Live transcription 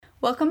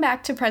Welcome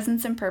back to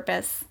Presence and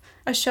Purpose,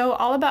 a show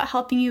all about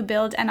helping you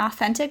build an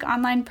authentic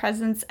online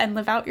presence and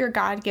live out your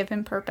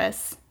God-given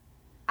purpose.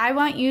 I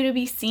want you to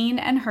be seen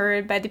and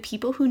heard by the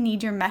people who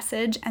need your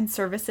message and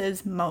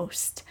services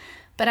most.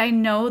 But I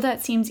know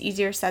that seems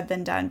easier said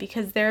than done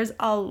because there's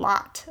a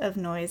lot of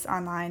noise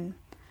online.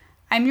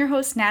 I'm your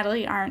host,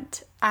 Natalie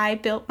Arndt. I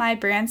built my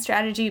brand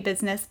strategy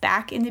business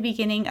back in the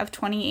beginning of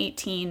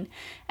 2018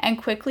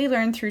 and quickly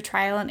learned through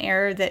trial and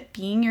error that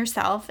being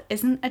yourself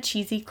isn't a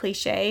cheesy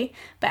cliche,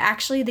 but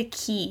actually the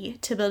key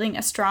to building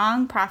a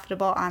strong,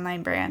 profitable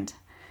online brand.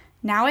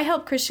 Now I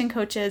help Christian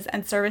coaches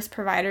and service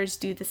providers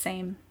do the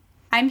same.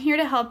 I'm here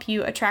to help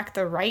you attract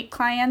the right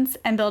clients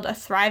and build a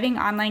thriving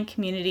online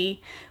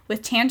community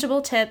with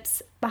tangible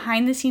tips,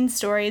 behind-the-scenes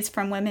stories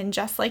from women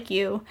just like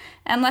you,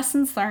 and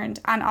lessons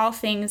learned on all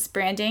things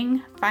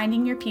branding,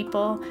 finding your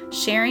people,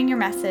 sharing your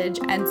message,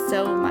 and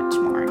so much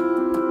more.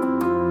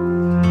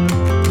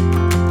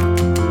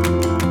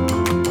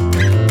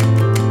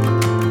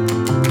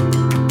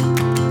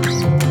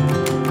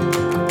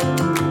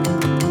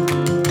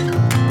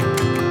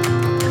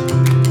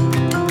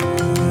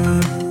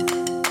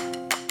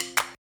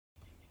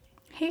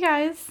 Hey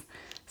guys,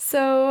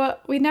 so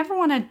we never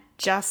want to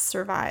just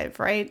survive,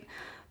 right?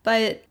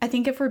 But I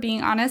think if we're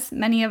being honest,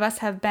 many of us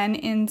have been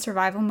in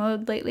survival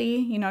mode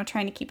lately,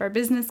 trying to keep our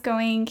business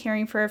going,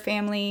 caring for our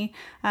family,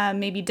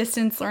 maybe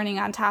distance learning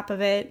on top of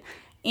it.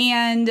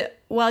 And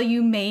while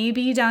you may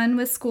be done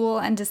with school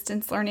and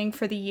distance learning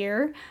for the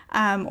year,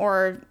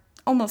 or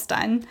almost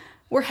done,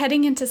 we're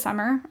heading into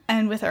summer,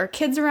 and with our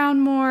kids around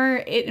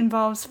more, it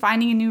involves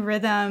finding a new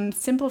rhythm,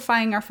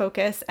 simplifying our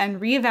focus,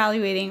 and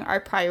reevaluating our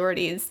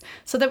priorities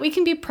so that we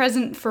can be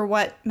present for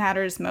what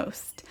matters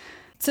most.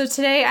 So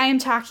today I am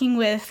talking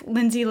with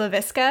Lindsay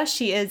LaVisca.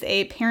 She is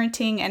a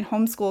parenting and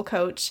homeschool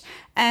coach,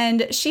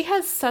 and she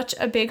has such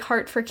a big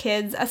heart for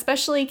kids,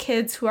 especially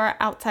kids who are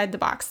outside the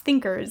box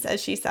thinkers,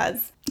 as she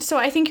says. So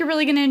I think you're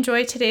really going to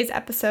enjoy today's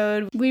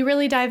episode. We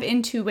really dive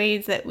into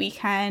ways that we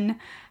can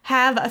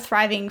have a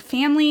thriving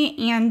family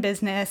and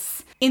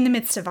business in the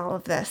midst of all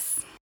of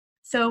this.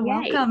 So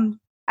welcome.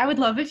 I would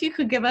love if you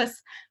could give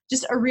us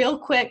just a real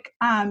quick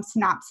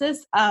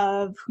synopsis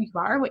of who you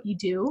are, what you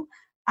do,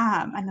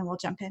 and then we'll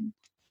jump in.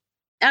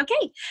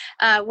 Okay.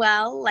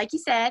 Well, like you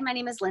said, my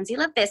name is Lindsay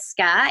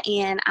LaVisca,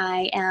 and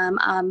I am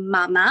a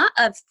mama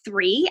of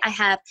 3. I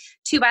have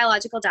 2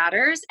 biological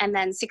daughters, and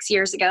then 6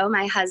 years ago,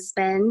 my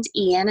husband,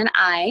 Ian, and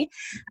I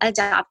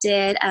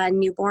adopted a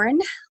newborn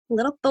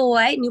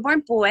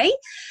boy.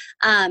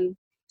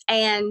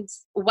 And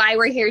why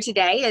we're here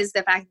today is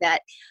the fact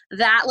that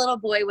that little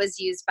boy was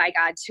used by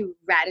God to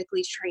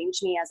radically change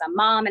me as a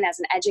mom and as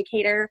an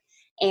educator.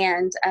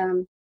 And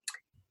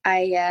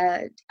I'm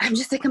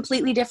just a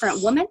completely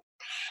different woman.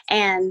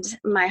 And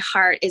my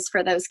heart is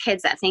for those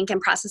kids that think and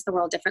process the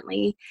world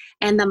differently,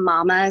 and the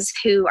mamas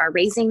who are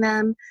raising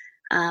them.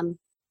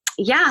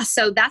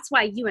 So that's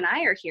why you and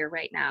I are here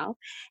right now.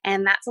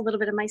 And that's a little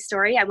bit of my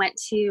story. I went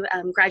to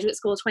graduate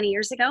school 20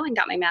 years ago and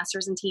got my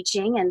master's in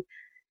teaching. And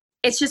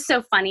it's just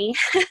so funny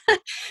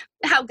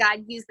how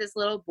God used this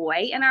little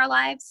boy in our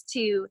lives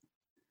to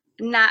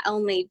not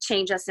only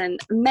change us in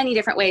many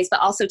different ways, but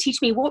also teach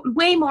me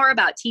way more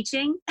about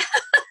teaching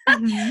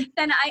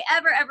than I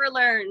ever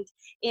learned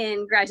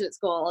in graduate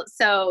school.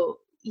 So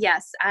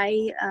yes,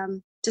 I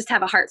just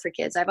have a heart for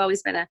kids. I've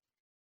always been a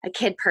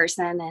kid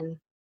person, and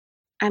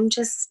I'm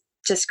just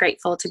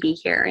grateful to be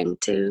here and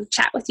to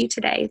chat with you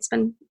today. It's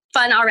been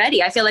fun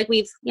already. I feel like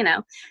we've,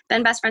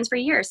 been best friends for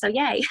years. So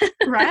yay.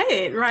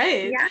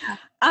 Right.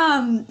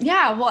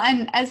 Yeah. Well,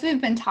 and as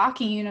we've been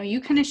talking,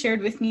 you kind of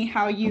shared with me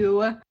how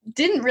you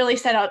didn't really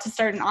set out to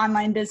start an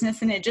online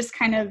business, and it just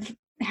kind of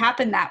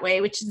happened that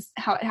way, which is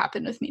how it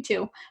happened with me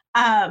too.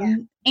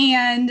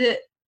 And,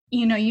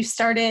 you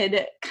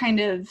started kind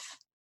of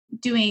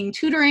doing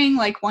tutoring,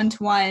 like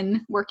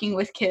one-to-one, working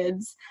with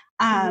kids.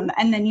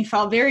 And then you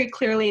felt very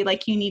clearly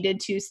like you needed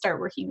to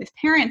start working with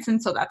parents.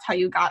 And so that's how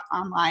you got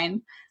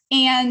online.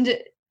 And,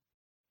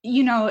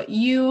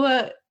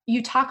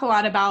 you talk a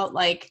lot about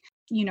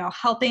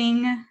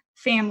helping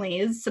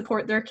families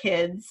support their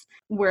kids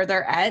where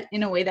they're at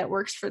in a way that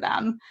works for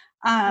them.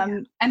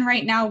 And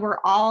right now we're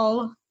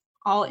all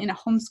in a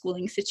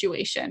homeschooling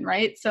situation,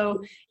 right?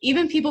 So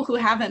even people who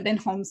haven't been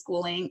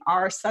homeschooling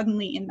are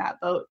suddenly in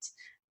that boat.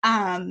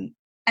 And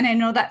I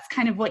know that's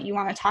kind of what you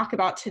want to talk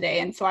about today.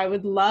 And so I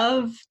would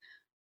love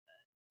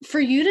for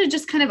you to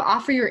just kind of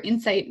offer your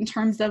insight in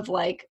terms of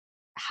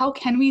how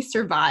can we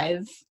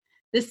survive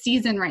this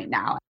season right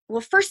now?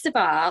 Well, first of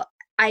all,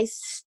 I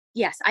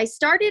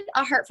started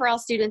A Heart for All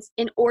Students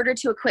in order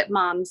to equip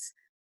moms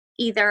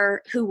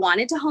either who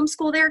wanted to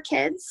homeschool their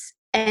kids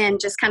and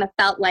just kind of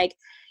felt like,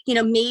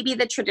 maybe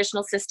the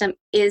traditional system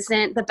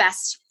isn't the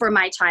best for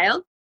my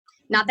child.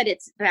 Not that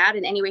it's bad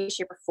in any way,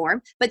 shape, or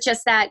form, but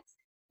just that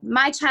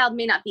my child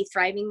may not be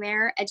thriving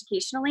there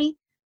educationally.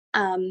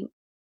 And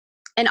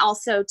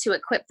also to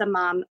equip the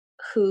mom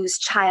whose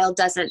child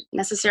doesn't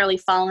necessarily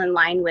fall in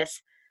line with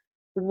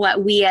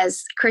what we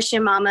as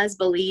Christian mamas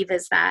believe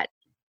is that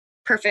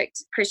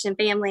perfect Christian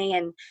family.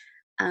 And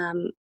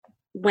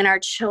when our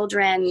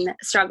children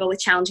struggle with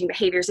challenging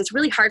behaviors, it's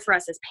really hard for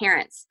us as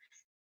parents,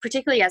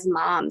 particularly as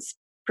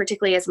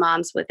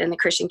moms within the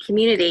Christian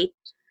community,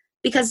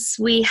 because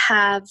we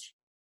have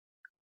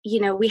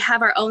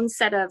our own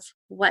set of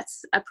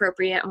what's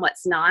appropriate and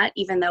what's not,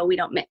 even though we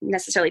don't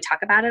necessarily talk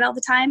about it all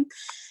the time.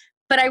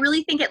 But I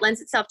really think it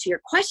lends itself to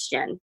your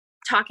question,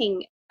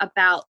 talking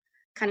about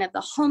kind of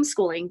the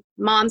homeschooling,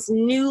 moms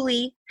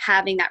newly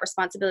having that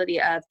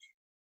responsibility of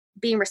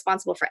being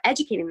responsible for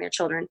educating their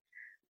children.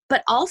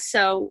 But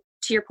also,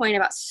 to your point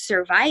about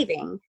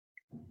surviving,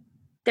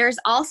 there's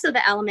also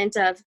the element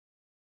of,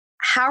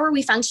 how are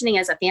we functioning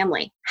as a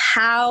family?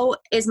 How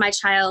is my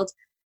child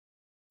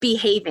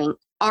behaving?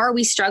 Are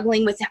we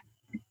struggling with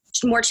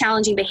more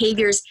challenging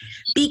behaviors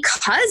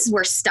because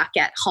we're stuck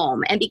at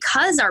home and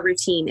because our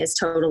routine is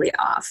totally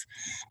off?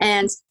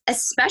 And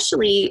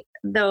especially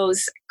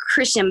those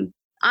Christian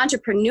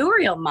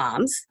entrepreneurial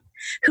moms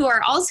who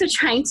are also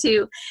trying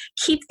to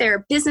keep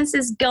their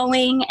businesses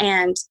going,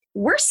 and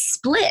we're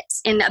split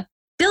in a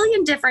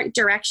billion different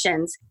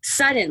directions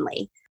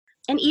suddenly.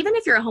 And even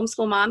if you're a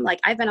homeschool mom, like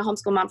I've been a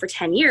homeschool mom for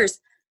 10 years,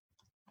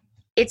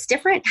 it's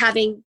different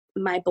having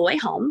my boy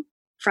home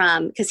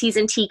because he's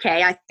in TK.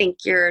 I think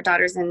your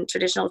daughter's in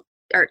transitional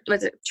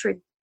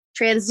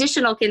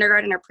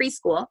kindergarten or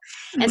preschool.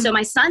 Mm-hmm. And so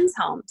my son's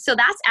home. So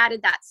that's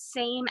added that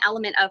same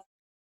element of,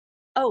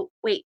 oh,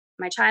 wait,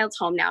 my child's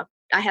home now.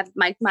 I have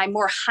my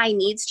more high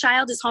needs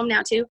child is home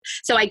now too.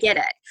 So I get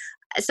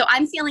it. So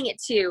I'm feeling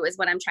it too, is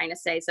what I'm trying to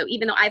say. So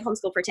even though I've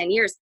homeschooled for 10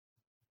 years,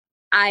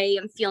 I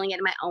am feeling it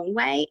in my own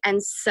way.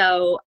 And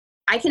so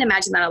I can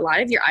imagine that a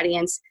lot of your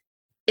audience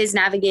is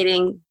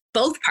navigating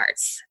both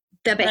parts,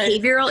 the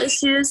behavioral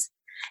issues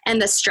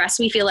and the stress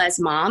we feel as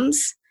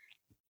moms,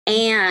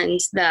 and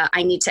the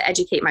I need to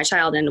educate my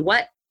child in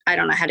what I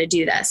don't know how to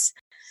do this.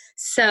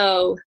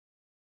 So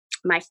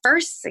my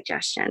first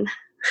suggestion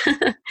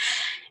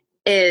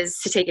is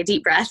to take a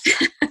deep breath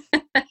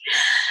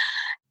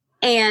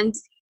and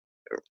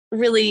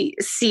really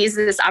seize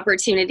this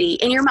opportunity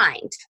in your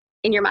mind,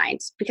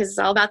 because it's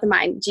all about the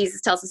mind.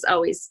 Jesus tells us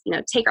always,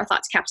 take our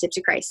thoughts captive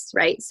to Christ,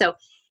 right? So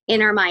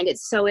in our mind,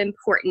 it's so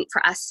important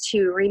for us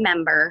to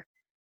remember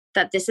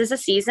that this is a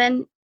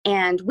season,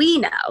 and we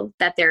know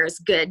that there's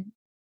good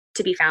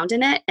to be found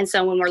in it. And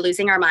so when we're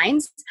losing our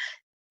minds,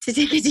 to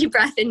take a deep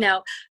breath and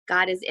know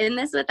God is in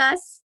this with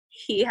us.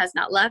 He has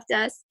not left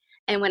us.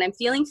 And when I'm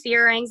feeling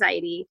fear or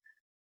anxiety,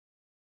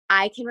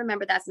 I can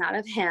remember that's not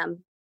of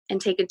him, and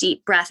take a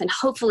deep breath and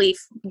hopefully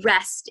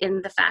rest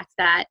in the fact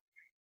that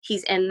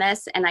he's in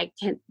this, and I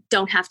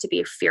don't have to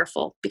be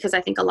fearful, because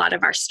I think a lot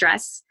of our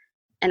stress,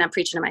 and I'm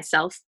preaching to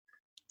myself,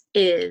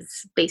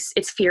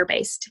 it's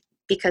fear-based,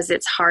 because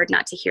it's hard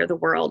not to hear the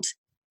world,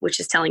 which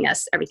is telling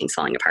us everything's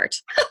falling apart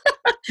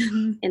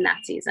mm-hmm.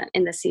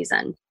 in this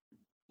season.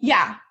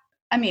 Yeah.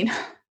 I mean,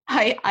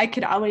 I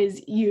could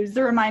always use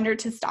the reminder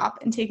to stop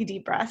and take a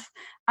deep breath.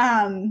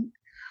 And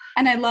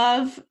I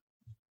love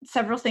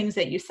several things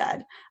that you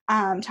said,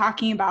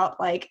 talking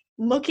about like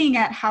looking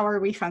at how are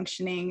we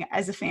functioning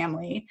as a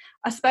family,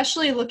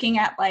 especially looking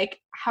at like,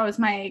 how is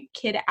my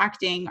kid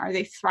acting? Are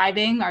they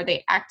thriving? Are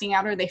they acting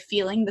out? Are they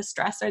feeling the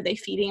stress? Are they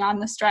feeding on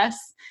the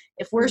stress?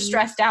 If we're mm-hmm.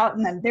 stressed out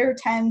and then they're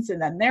tense and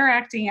then they're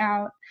acting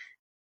out.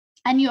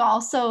 And you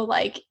also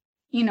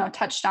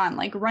touched on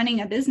like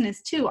running a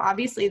business too.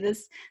 Obviously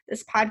this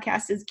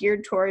podcast is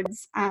geared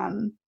towards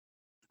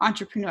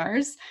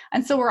entrepreneurs.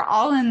 And so we're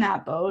all in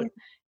that boat.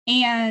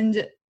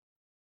 And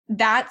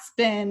that's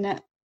been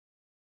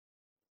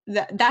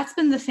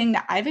the thing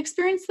that I've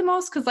experienced the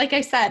most. Cause like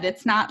I said,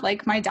 it's not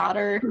like my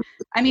daughter,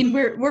 I mean,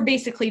 we're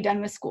basically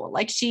done with school.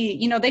 Like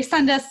they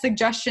send us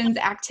suggestions,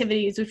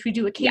 activities, which we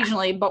do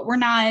occasionally, but we're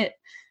not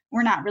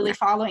really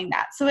following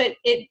that. So it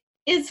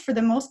is for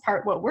the most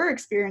part, what we're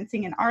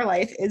experiencing in our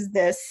life is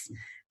this,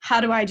 how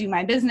do I do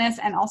my business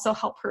and also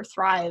help her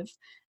thrive?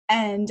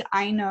 And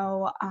I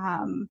know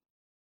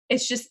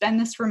it's just been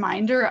this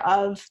reminder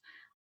of,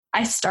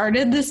 I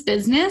started this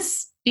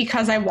business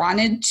because I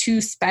wanted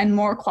to spend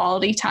more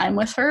quality time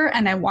with her,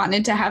 and I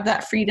wanted to have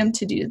that freedom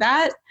to do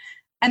that.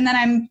 And then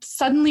I'm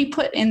suddenly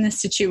put in this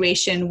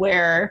situation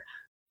where,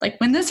 like,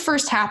 when this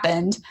first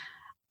happened,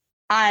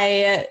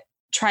 I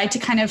tried to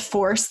kind of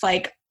force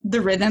like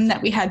the rhythm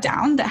that we had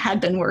down that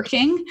had been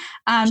working,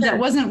 that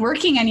wasn't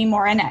working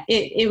anymore. And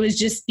it was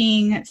just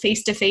being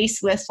face to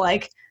face with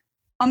like,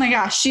 oh my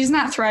gosh, she's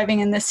not thriving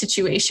in this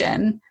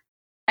situation.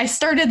 I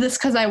started this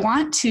because I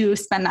want to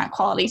spend that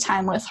quality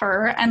time with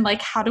her. And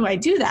like, how do I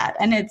do that?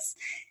 And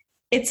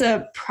it's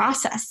a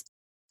process.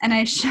 And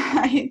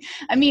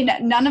I mean,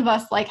 none of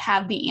us like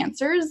have the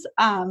answers.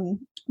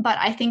 But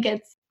I think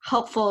it's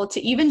helpful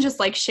to even just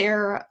like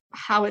share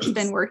how it's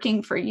been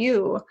working for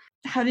you.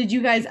 How did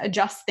you guys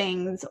adjust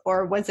things?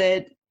 Or was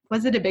it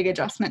a big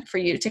adjustment for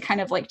you to kind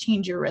of like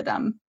change your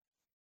rhythm?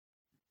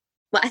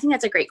 Well, I think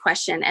that's a great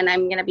question. And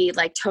I'm going to be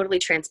like totally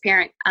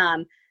transparent.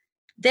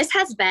 This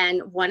has been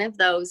one of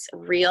those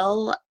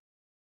real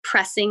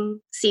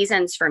pressing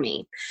seasons for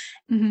me.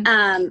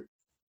 Mm-hmm.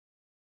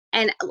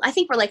 And I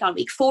think we're like on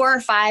week 4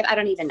 or 5. I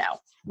don't even know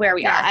where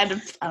we are. I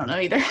don't know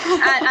either.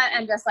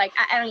 I'm just like,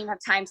 I don't even have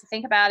time to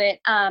think about it.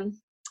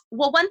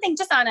 Well, one thing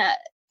just on a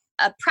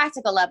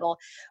practical level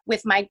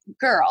with my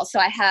girl. So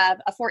I have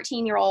a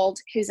 14-year-old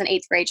who's in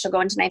 8th grade. She'll go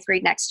into 9th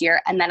grade next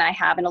year. And then I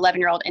have an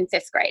 11-year-old in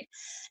 5th grade.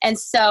 And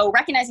so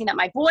recognizing that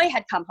my boy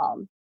had come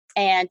home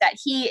and that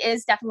he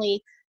has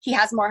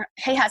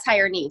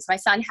higher needs. My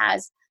son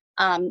has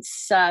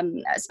some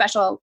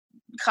special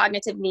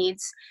cognitive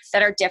needs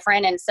that are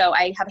different. And so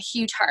I have a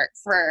huge heart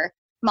for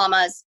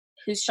mamas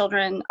whose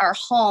children are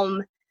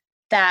home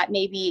that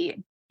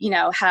maybe,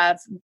 have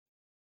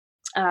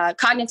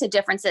cognitive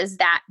differences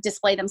that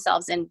display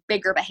themselves in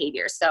bigger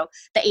behaviors. So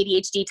the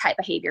ADHD type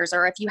behaviors,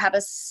 or if you have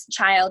a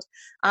child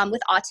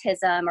with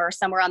autism or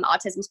somewhere on the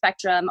autism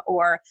spectrum,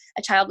 or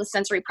a child with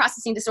sensory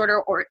processing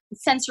disorder or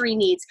sensory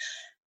needs,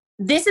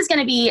 this is going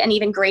to be an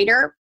even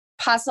greater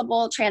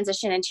possible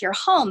transition into your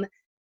home.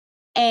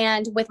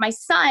 And with my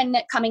son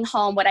coming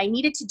home, what I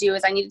needed to do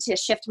is I needed to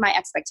shift my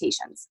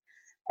expectations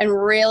and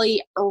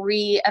really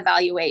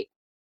reevaluate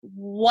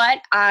what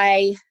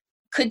I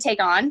could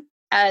take on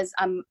as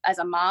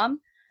a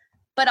mom,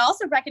 but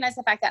also recognize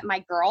the fact that my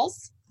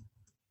girls,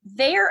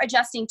 they're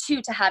adjusting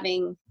too to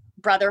having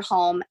brother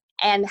home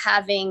and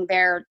having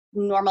their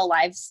normal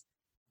lives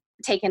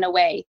taken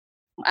away.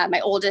 My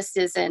oldest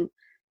is in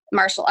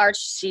martial arts.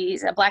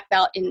 She's a black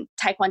belt in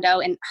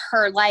Taekwondo, and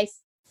her life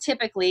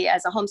typically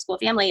as a homeschool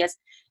family is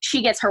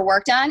she gets her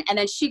work done and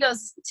then she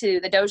goes to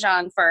the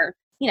dojon for,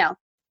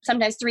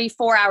 sometimes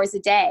 3-4 hours a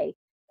day.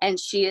 And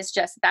she is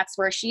just, that's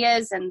where she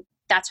is. And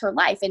that's her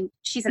life. And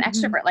she's an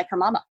extrovert like her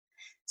mama.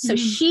 So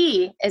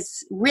she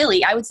is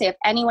really, I would say, if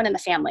anyone in the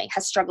family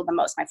has struggled the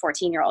most, my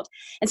 14-year-old.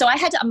 And so I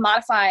had to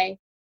modify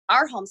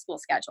our homeschool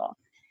schedule,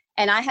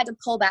 and I had to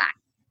pull back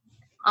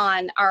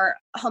on our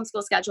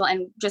homeschool schedule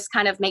and just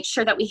kind of make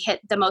sure that we hit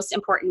the most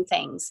important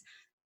things.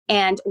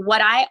 And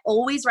what I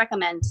always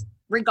recommend,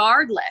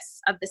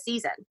 regardless of the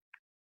season,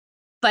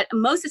 but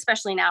most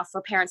especially now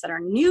for parents that are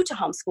new to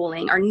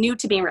homeschooling or new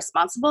to being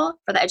responsible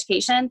for the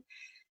education,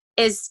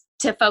 is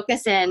to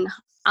focus in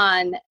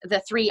on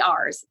the 3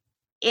 R's.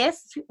 If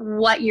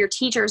what your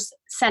teacher's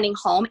sending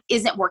home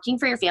isn't working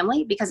for your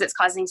family because it's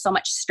causing so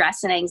much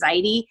stress and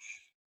anxiety,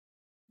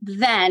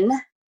 then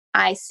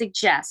I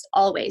suggest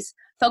always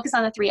focus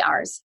on the 3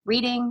 R's: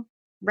 reading,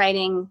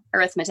 writing,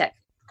 arithmetic.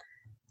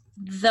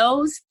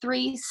 Those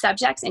 3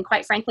 subjects, and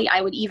quite frankly,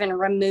 I would even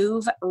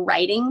remove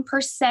writing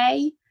per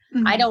se.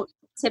 I don't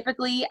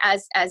typically,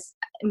 as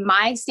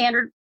my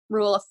standard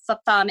rule of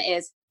thumb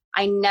is,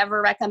 I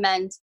never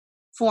recommend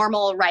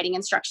formal writing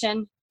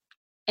instruction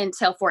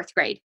until 4th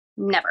grade.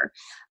 Never.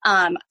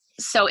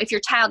 So if your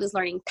child is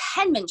learning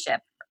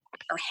penmanship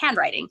or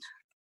handwriting,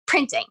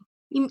 printing,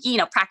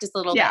 practice a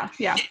little bit.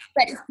 Yeah.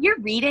 But if you're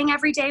reading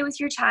every day with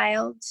your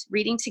child,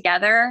 reading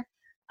together,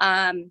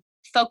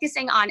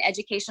 focusing on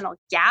educational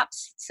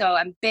gaps. So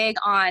I'm big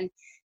on,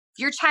 if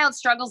your child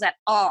struggles at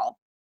all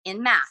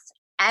in math,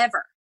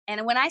 ever.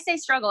 And when I say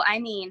struggle, I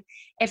mean,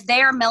 if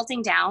they are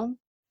melting down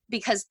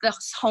because the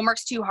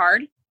homework's too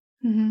hard,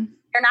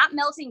 they're not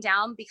melting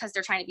down because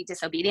they're trying to be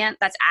disobedient.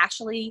 That's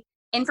actually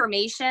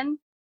information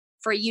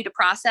for you to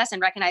process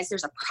and recognize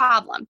there's a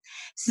problem.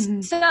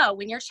 So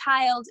when your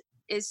child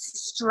is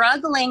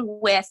struggling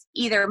with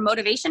either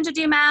motivation to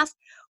do math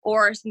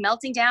or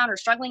melting down or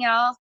struggling at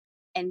all,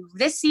 and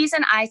this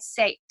season, I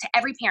say to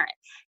every parent,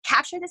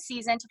 capture the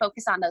season to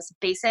focus on those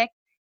basic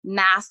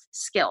math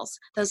skills,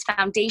 those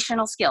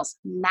foundational skills,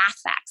 math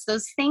facts,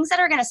 those things that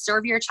are going to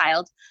serve your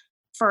child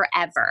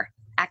forever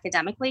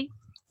academically.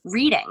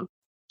 Reading,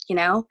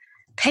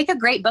 pick a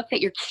great book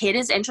that your kid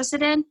is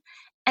interested in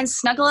and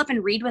snuggle up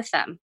and read with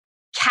them.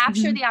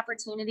 Capture the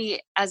opportunity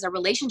as a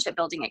relationship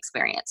building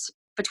experience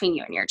between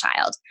you and your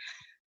child.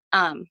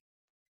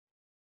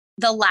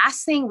 The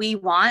last thing we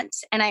want,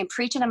 and I'm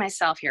preaching to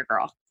myself here,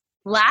 girl,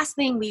 last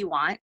thing we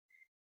want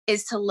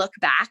is to look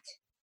back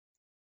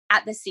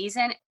at the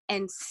season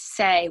and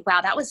say,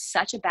 wow, that was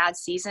such a bad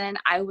season.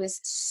 I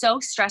was so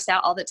stressed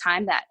out all the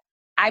time that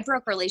I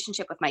broke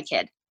relationship with my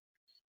kid.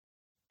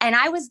 And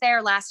I was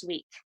there last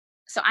week.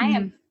 So I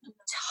am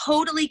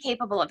totally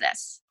capable of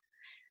this.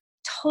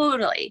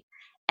 Totally.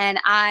 And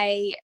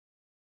I'm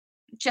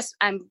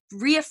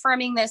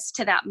reaffirming this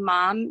to that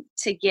mom,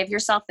 to give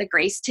yourself the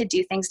grace to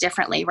do things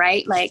differently,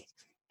 right? Like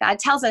God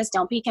tells us,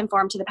 don't be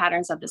conformed to the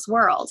patterns of this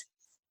world.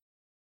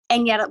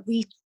 And yet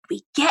we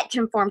get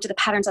conformed to the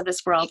patterns of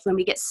this world when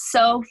we get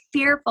so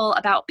fearful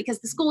about, because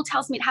the school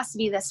tells me it has to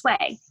be this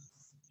way.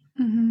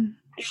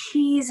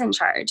 He's in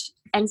charge.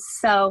 And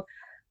so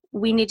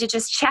we need to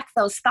just check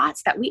those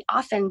thoughts that we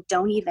often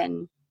don't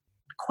even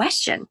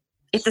question.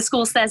 If the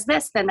school says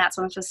this, then that's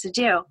what I'm supposed to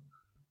do.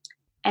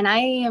 And I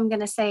am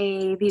going to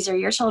say, these are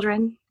your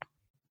children,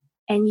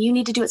 and you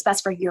need to do what's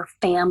best for your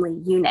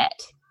family unit,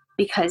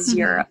 because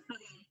you're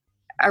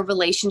a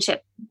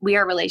relationship. We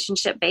are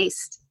relationship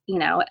based.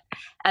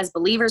 As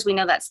believers, we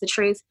know that's the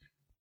truth,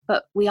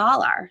 but we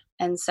all are.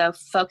 And so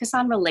focus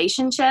on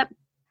relationship,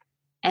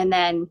 and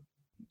then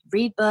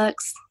read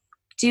books,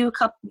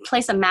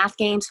 play some math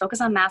games,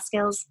 focus on math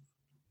skills,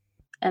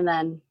 and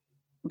then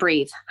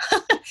breathe.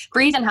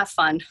 Breathe and have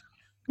fun.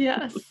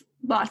 Yes,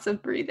 lots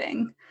of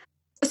breathing.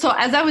 So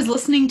as I was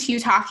listening to you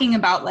talking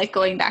about like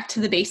going back to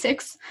the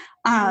basics,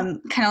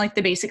 kind of like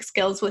the basic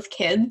skills with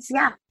kids,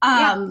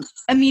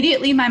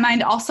 immediately my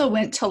mind also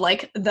went to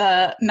like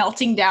the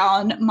melting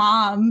down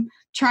mom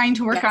trying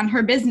to work on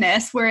her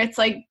business, where it's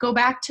like, go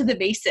back to the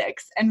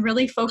basics and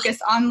really focus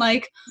on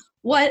like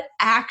what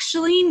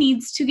actually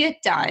needs to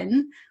get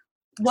done.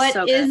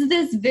 What is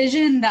this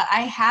vision that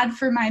I had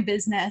for my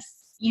business?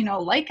 You know,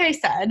 like I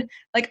said,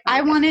 like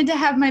I wanted to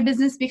have my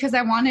business because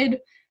I wanted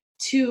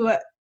to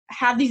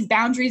have these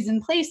boundaries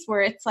in place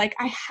where it's like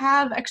I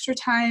have extra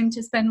time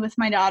to spend with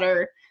my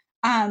daughter,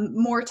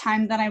 more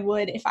time than I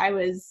would if I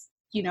was,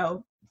 you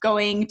know,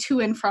 going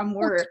to and from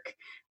work.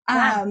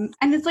 And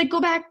it's like,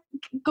 go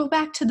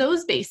back to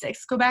those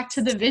basics, go back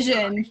to the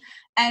vision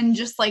and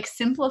just like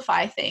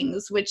simplify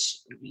things, which,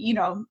 you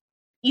know,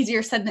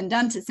 easier said than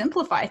done to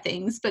simplify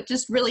things, but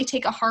just really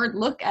take a hard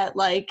look at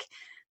like,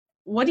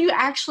 what do you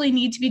actually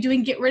need to be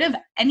doing? Get rid of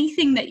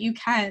anything that you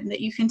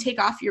can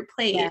take off your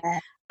plate.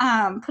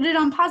 Put it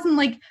on pause, and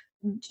like,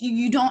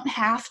 you don't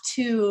have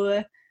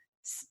to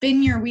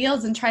spin your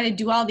wheels and try to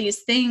do all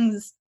these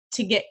things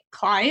to get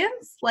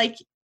clients. Like,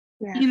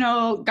 you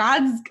know,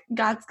 God's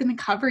going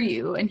to cover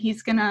you, and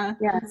he's going to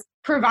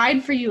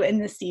provide for you in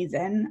this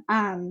season.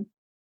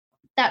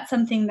 That's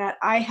something that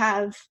I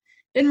have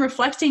been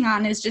reflecting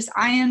on, is just,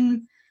 I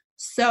am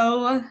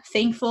so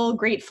thankful,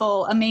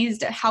 grateful,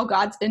 amazed at how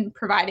God's been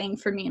providing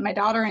for me and my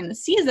daughter in the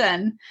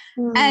season.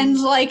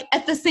 And like,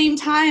 at the same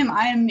time,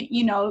 I'm,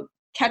 you know,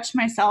 catch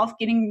myself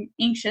getting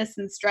anxious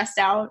and stressed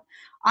out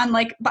on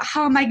like, but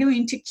how am I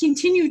going to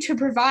continue to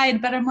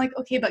provide? But I'm like,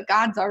 okay, but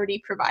God's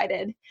already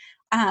provided.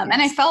 And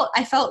I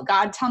felt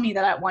God tell me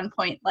that at one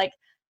point, like,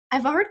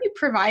 I've already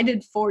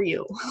provided for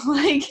you,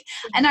 like,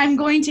 and I'm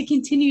going to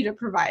continue to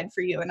provide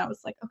for you. And I was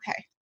like,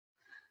 okay.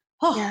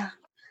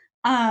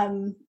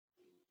 And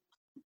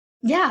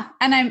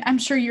I'm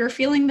sure you're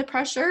feeling the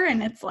pressure,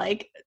 and it's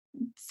like,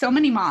 so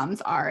many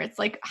moms are. It's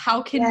like,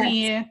 how can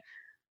we,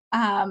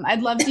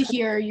 I'd love to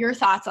hear your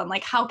thoughts on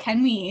like, how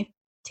can we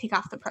take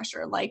off the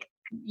pressure? Like,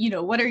 you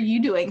know, what are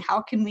you doing?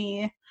 How can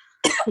we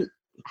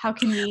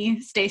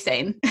stay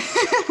sane?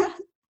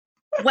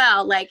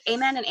 Well, like,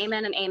 amen and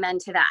amen and amen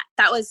to that.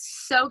 That was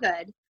so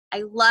good.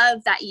 I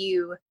love that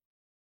you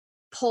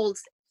pulled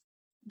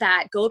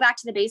that, go back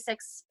to the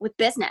basics with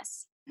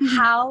business.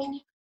 How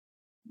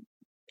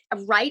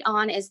right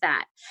on is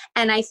that?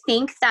 And I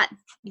think that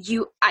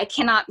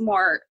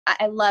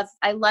I love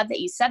that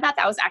you said that.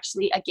 That was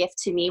actually a gift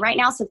to me right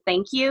now. So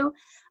thank you.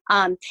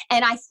 And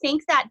I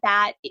think that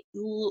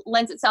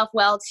lends itself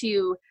well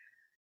to,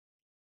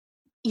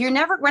 we're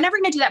never going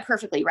to do that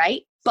perfectly,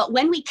 right? But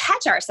when we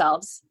catch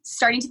ourselves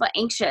starting to feel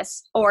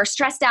anxious or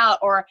stressed out,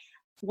 or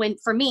when,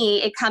 for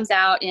me, it comes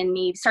out in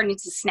me starting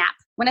to snap.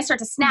 When I start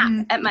to snap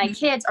at my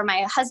kids or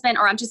my husband,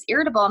 or I'm just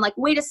irritable, I'm like,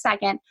 wait a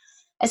second.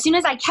 As soon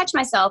as I catch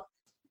myself,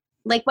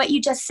 like what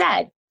you just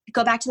said,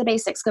 go back to the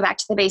basics, go back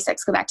to the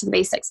basics, go back to the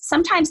basics.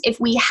 Sometimes if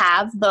we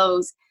have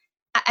those,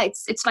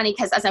 it's funny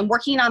because as I'm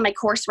working on my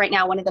course right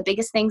now, one of the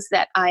biggest things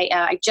that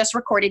I just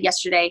recorded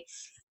yesterday,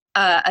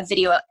 a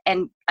video,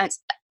 and it's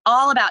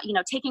all about, you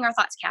know, taking our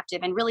thoughts captive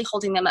and really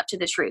holding them up to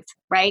the truth,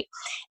 right?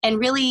 And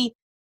really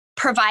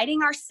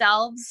providing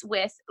ourselves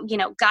with, you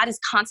know, God is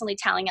constantly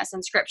telling us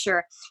in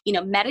scripture, you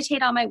know,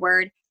 meditate on my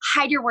word,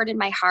 hide your word in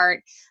my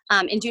heart.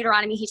 In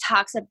Deuteronomy, he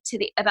talks to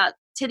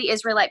the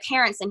Israelite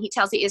parents, and he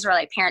tells the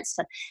Israelite parents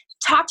to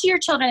talk to your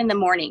children in the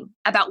morning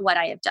about what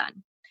I have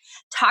done.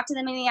 Talk to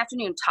them in the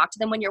afternoon. Talk to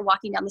them when you're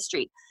walking down the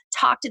street.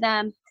 Talk to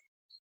them,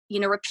 you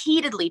know,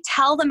 repeatedly.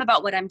 Tell them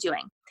about what I'm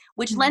doing,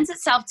 which lends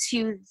itself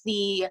to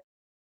the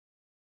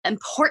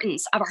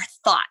importance of our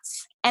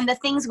thoughts and the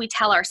things we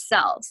tell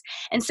ourselves.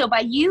 And so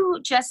by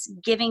you just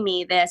giving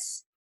me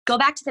this, go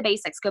back to the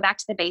basics, go back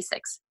to the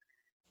basics,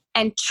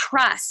 and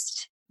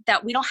trust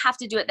that we don't have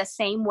to do it the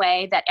same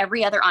way that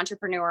every other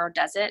entrepreneur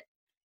does it,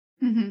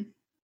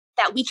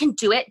 that we can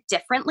do it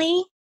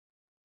differently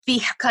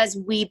because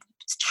we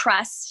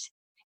trust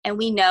and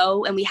we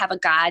know, and we have a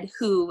God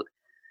who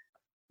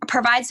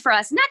provides for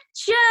us, not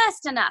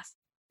just enough,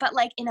 but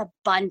like in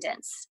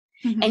abundance.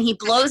 And he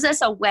blows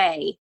us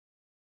away.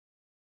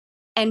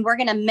 And we're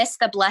going to miss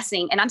the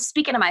blessing. And I'm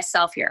speaking to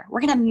myself here. We're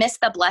going to miss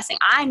the blessing.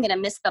 I'm going to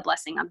miss the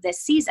blessing of this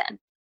season.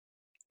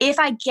 If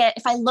I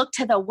look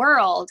to the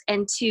world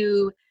and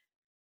to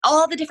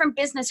all the different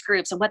business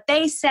groups and what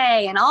they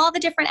say and all the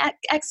different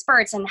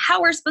experts and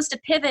how we're supposed to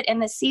pivot in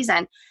this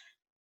season.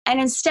 And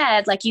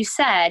instead, like you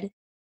said,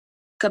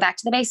 go back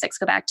to the basics,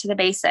 go back to the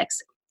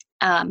basics.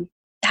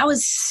 That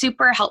was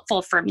super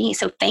helpful for me.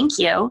 So thank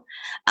you.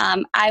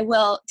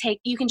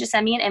 You can just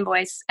send me an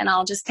invoice and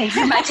I'll just pay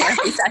for my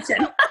therapy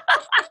session.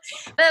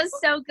 That was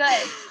so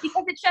good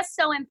because it's just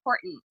so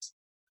important.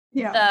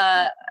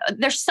 Yeah.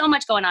 There's so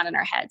much going on in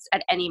our heads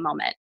at any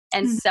moment.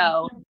 And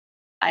so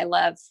I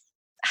love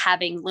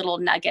having little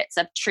nuggets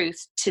of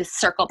truth to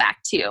circle back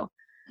to.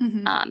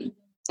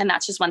 And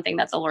that's just one thing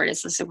that the Lord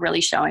is just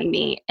really showing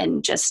me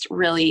and just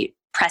really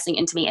pressing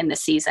into me in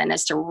this season,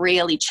 is to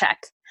really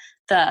check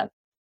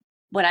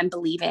what I'm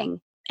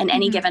believing in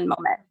any given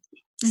moment.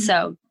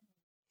 So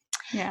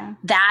yeah,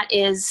 that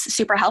is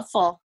super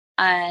helpful.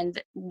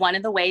 And one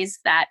of the ways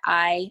that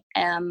I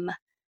am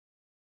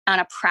on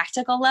a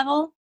practical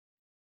level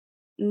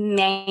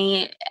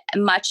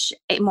much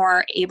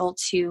more able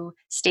to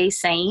stay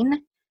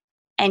sane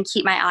and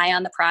keep my eye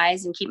on the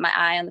prize and keep my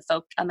eye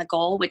on the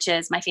goal, which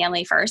is my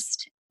family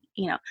first.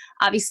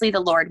 Obviously the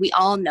Lord, we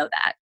all know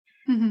that.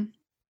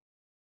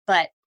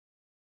 But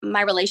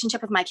my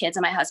relationship with my kids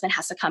and my husband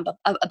has to come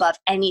above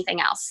anything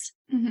else.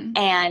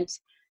 And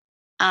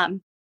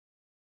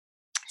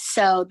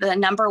so the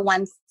number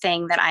one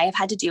thing that I have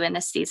had to do in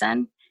this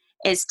season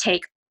is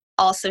take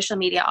all social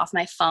media off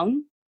my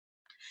phone,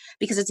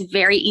 because it's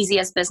very easy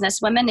as business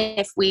women,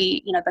 if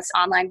we, this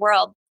online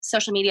world,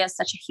 social media is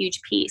such a huge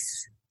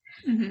piece,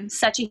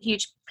 such a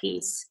huge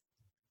piece.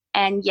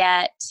 And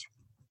yet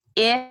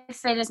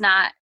if it is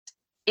not,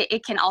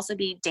 it can also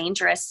be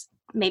dangerous,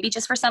 maybe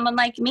just for someone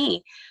like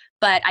me,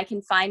 but I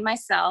can find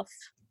myself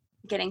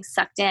getting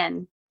sucked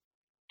in.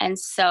 And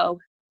so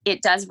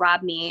it does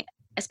rob me,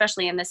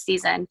 especially in this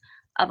season,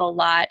 of a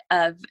lot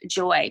of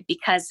joy,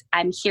 because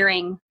I'm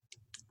hearing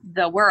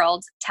the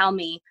world tell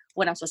me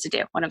what I'm supposed to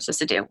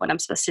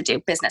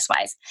do business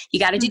wise. You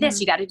got to do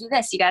this, you got to do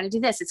this, you got to do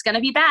this. It's going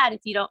to be bad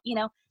if you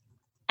don't,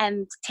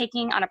 and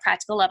taking on a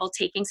practical level,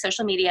 taking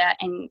social media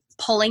and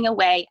pulling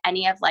away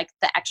any of like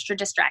the extra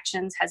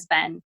distractions has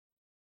been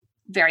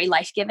very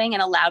life-giving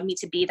and allowed me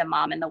to be the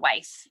mom and the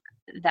wife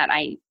that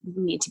I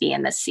need to be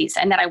in this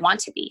season and that I want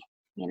to be,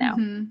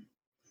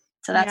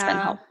 So that's been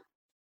helpful.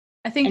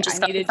 I think and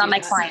just I need to focus on my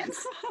that.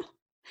 clients.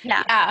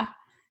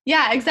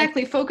 Yeah,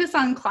 exactly. Focus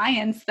on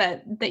clients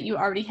that you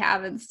already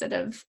have instead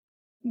of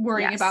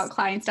worrying about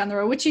clients down the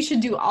road, which you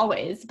should do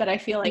always. But I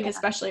feel like,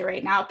 especially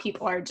right now,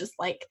 people are just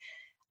like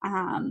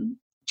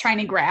trying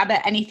to grab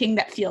at anything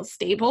that feels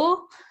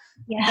stable,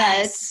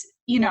 that,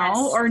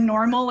 or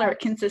normal or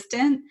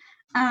consistent.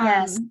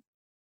 Yeah.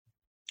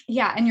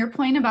 And your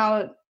point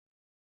about,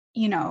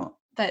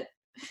 that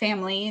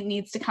family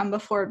needs to come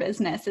before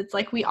business. It's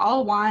like, we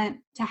all want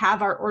to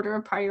have our order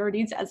of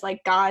priorities as like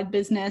God,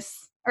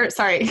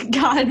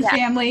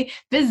 family,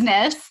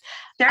 business.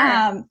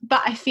 Sure.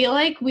 But I feel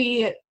like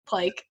we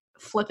like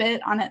flip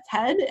it on its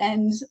head.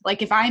 And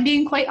like, if I'm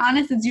being quite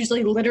honest, it's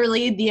usually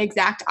literally the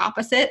exact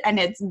opposite. And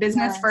it's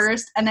business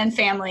first and then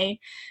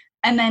family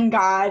and then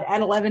God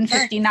at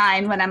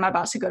 11:59 when I'm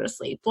about to go to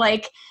sleep.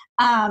 Like,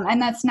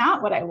 and that's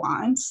not what I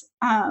want.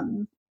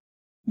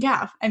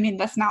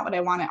 That's not what I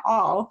want at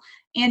all.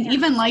 And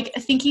even like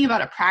thinking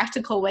about a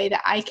practical way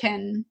that I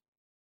can,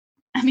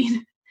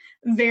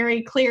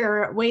 very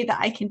clear way that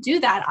I can do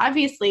that.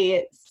 Obviously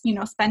it's,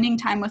 spending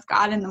time with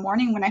God in the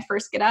morning when I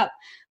first get up.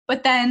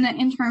 But then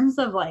in terms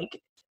of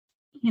like,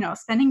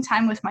 spending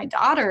time with my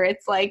daughter,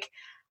 it's like,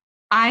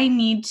 I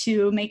need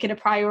to make it a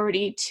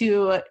priority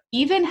to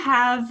even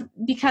have,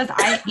 because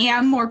I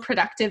am more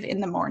productive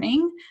in the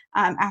morning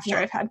after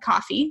I've had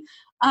coffee.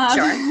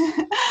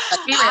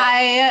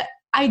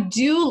 I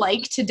do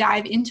like to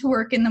dive into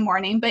work in the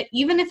morning, but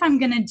even if I'm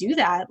going to do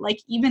that, like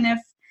even if,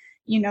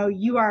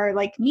 you are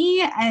like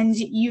me and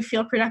you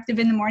feel productive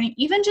in the morning,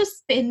 even just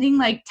spending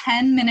like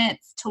 10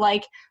 minutes to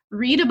like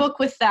read a book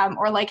with them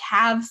or like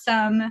have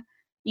some,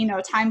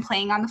 time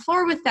playing on the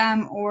floor with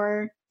them,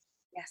 or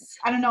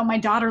I don't know, my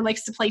daughter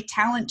likes to play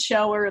talent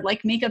show or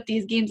like make up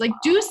these games, like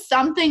do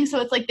something so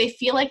it's like they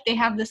feel like they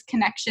have this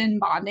connection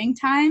bonding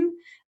time.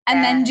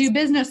 And then do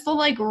business. So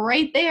like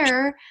right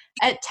there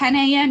at 10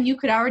 a.m., you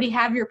could already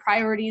have your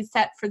priorities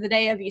set for the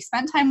day of you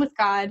spent time with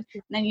God,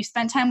 and then you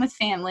spent time with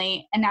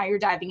family, and now you're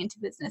diving into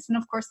business. And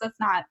of course, that's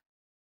not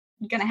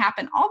going to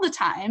happen all the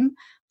time,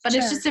 but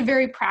it's just a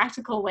very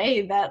practical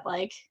way that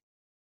like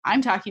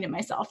I'm talking to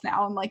myself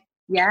now. I'm like,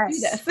 do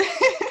this.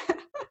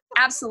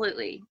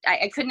 Absolutely.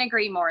 I couldn't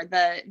agree more.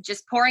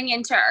 Just pouring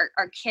into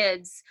our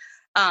kids,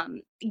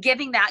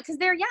 giving that, because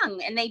they're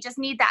young and they just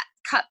need that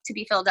cup to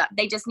be filled up.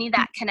 They just need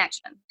that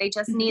connection. They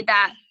just need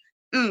that.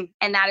 And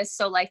that is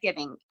so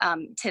life-giving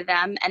to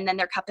them. And then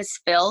their cup is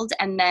filled.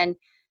 And then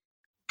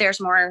there's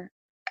more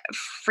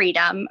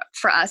freedom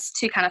for us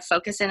to kind of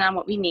focus in on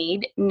what we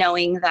need,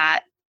 knowing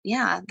that,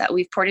 that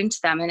we've poured into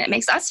them, and it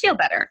makes us feel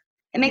better.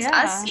 It makes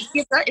us,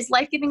 it's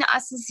life-giving to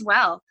us as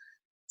well.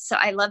 So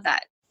I love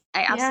that.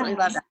 I absolutely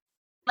love that.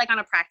 Like on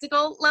a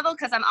practical level,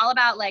 because I'm all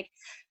about like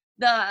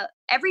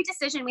every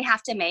decision we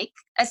have to make,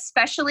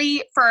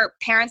 especially for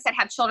parents that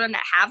have children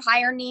that have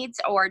higher needs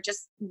or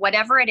just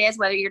whatever it is,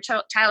 whether your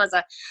child has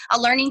a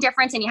learning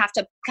difference and you have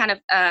to kind of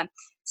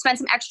spend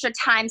some extra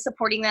time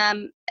supporting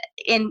them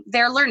in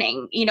their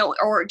learning,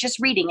 or just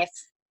reading, if,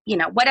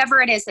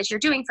 whatever it is that you're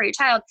doing for your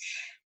child,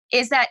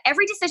 is that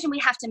every decision we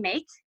have to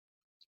make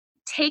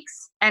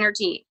takes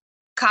energy,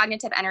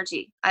 cognitive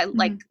energy. I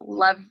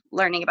love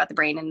learning about the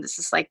brain, and this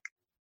is like,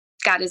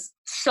 God is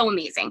so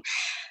amazing.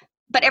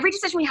 But every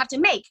decision we have to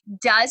make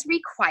does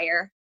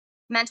require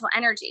mental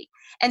energy.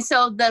 And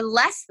so the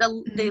less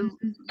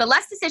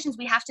decisions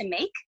we have to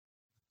make,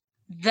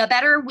 the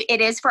better it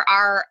is for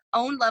our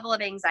own level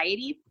of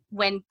anxiety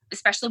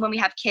especially when we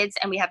have kids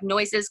and we have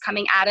noises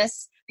coming at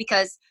us,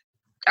 because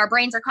our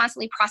brains are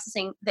constantly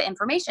processing the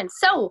information.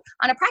 So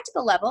on a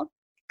practical level,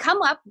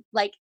 come up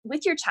like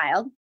with your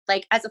child,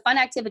 like as a fun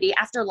activity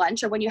after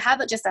lunch, or when you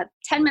have just a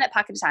 10-minute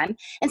pocket of time,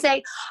 and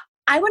say,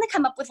 I want to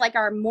come up with like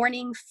our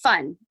morning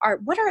fun, or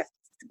what are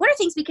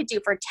things we could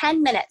do for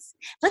 10 minutes?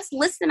 Let's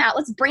list them out.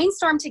 Let's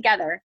brainstorm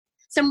together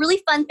some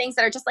really fun things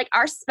that are just like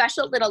our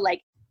special little,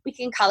 like, we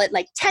can call it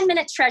like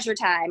 10-minute treasure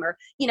time, or,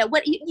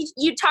 what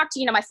you talk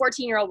to, my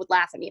 14-year-old would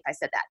laugh at me if I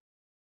said that.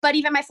 But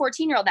even my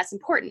 14-year-old, that's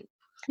important.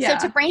 Yeah.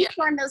 So to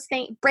brainstorm those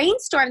things,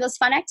 brainstorm those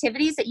fun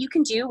activities that you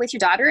can do with your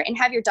daughter and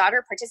have your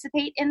daughter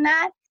participate in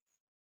that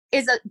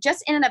is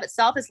just in and of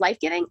itself is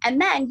life-giving.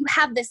 And then you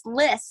have this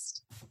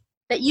list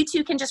that you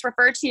two can just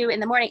refer to in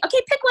the morning.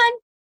 Okay, pick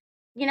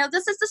one.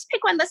 Just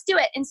pick one. Let's do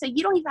it. And so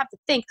you don't even have to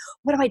think,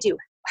 what do I do?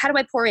 How do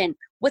I pour in?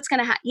 What's going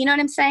to happen? You know what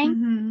I'm saying?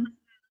 Mm-hmm.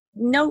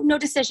 No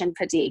decision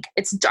fatigue.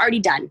 It's already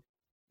done.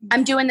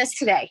 I'm doing this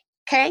today.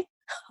 Okay.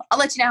 I'll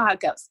let you know how it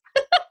goes.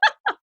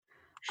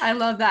 I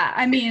love that.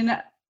 I mean,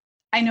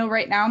 I know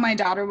right now my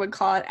daughter would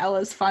call it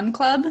Ella's Fun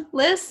Club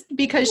list,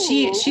 because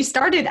she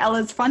started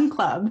Ella's Fun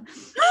Club,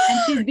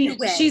 and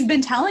she's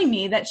been telling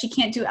me that she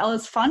can't do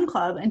Ella's Fun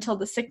Club until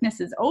the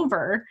sickness is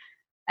over.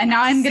 And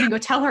now I'm going to go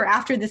tell her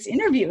after this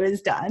interview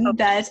is done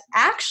that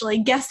actually,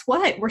 guess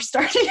what? We're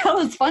starting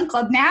Ella's Fun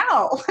Club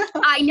now.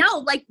 I know.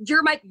 Like,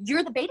 you're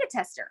the beta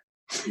tester.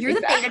 You're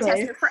the beta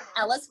tester for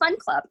Ella's Fun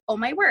Club. Oh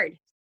my word.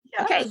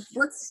 Yes. Okay,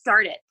 let's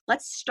start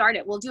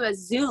it. We'll do a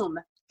Zoom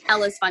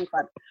Ella's Fun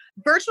Club,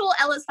 virtual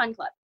Ella's Fun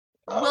Club.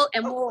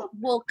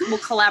 We'll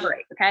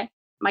collaborate. Okay,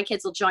 my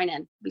kids will join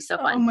in. It'll be so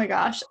fun. Oh my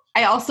gosh.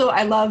 I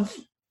love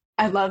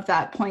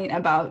that point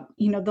about,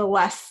 the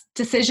less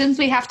decisions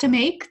we have to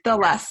make, the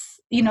less,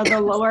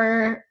 the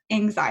lower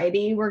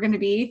anxiety we're going to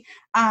be.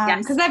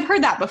 Because I've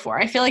heard that before.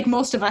 I feel like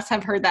most of us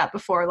have heard that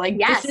before. Like,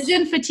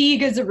 decision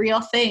fatigue is a real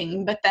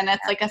thing, but then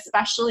it's like,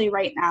 especially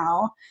right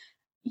now,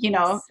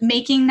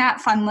 making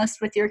that fun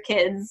list with your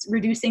kids,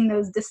 reducing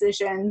those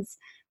decisions,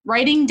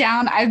 writing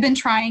down. I've been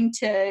trying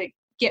to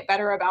get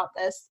better about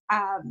this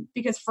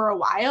because for a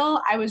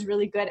while I was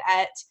really good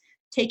at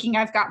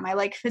I've got my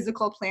like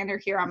physical planner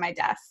here on my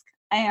desk,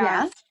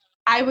 and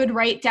I would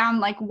write down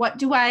like, what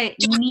do I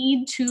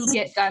need to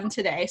get done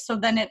today? So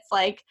then it's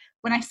like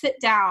when I sit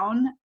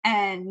down,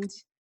 and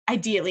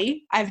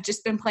ideally I've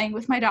just been playing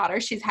with my daughter.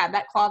 She's had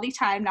that quality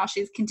time. Now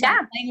she's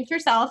continuing playing with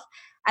herself.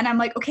 And I'm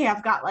like, okay,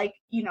 I've got like,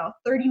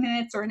 30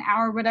 minutes or an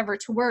hour, whatever,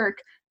 to work.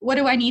 What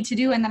do I need to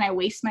do? And then I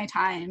waste my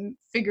time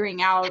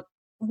figuring out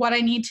what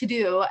I need to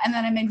do. And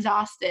then I'm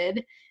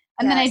exhausted.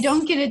 And then I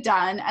don't get it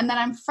done. And then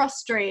I'm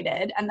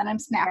frustrated. And then I'm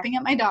snapping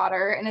at my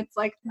daughter. And it's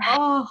like,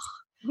 oh.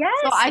 Yes.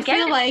 So I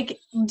feel like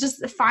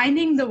just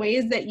finding the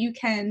ways that you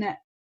can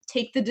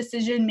take the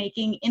decision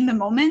making in the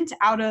moment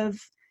out of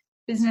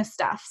business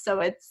stuff.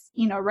 So it's,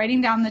 writing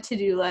down the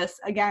to-do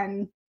list,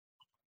 again,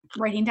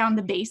 writing down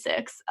the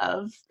basics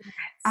of,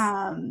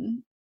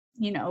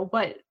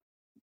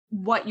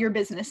 what your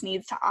business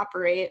needs to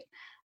operate.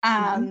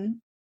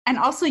 And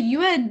also you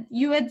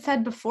had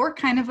said before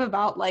kind of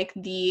about like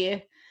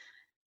you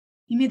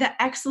made that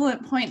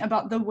excellent point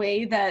about the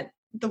way that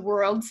the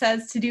world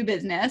says to do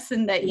business,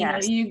 and that,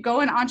 you go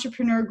in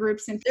entrepreneur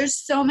groups and there's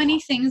so many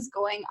things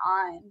going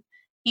on,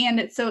 and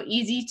it's so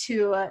easy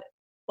to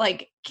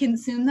like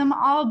consume them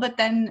all. But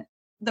then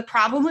the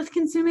problem with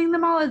consuming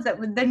them all is that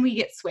then we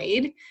get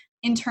swayed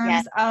in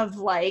terms of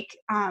like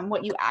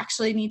what you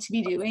actually need to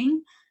be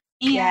doing.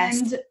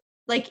 And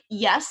like,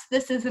 yes,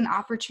 this is an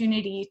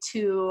opportunity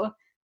to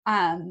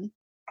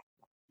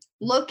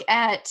look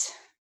at,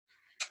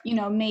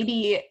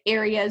 maybe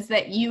areas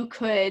that you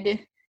could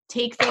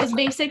take those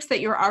basics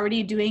that you're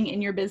already doing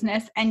in your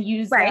business and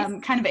use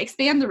them, kind of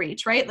expand the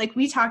reach, right? Like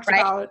we talked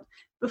about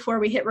before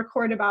we hit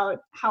record about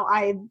how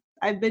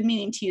I've been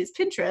meaning to use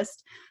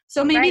Pinterest.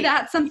 So maybe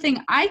that's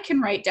something I can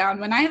write down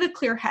when I have a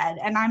clear head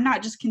and I'm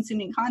not just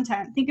consuming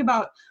content. Think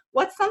about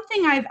what's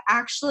something I've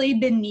actually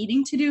been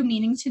meaning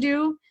to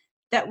do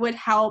that would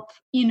help,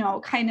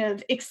 kind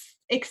of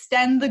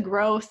extend the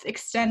growth,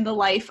 extend the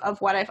life of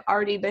what I've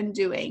already been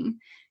doing.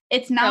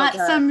 It's not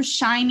some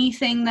shiny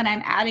thing that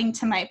I'm adding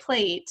to my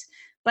plate,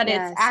 but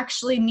it's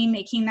actually me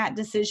making that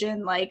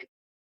decision, like,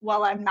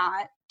 while I'm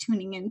not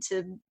tuning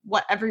into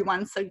what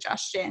everyone's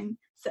suggesting.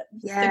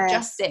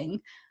 Because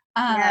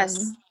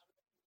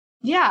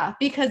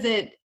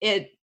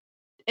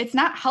it's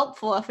not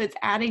helpful if it's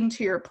adding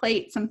to your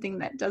plate something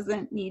that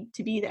doesn't need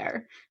to be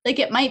there. Like,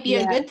 it might be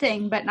a good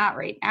thing, but not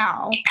right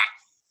now.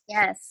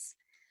 Yes.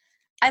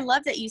 I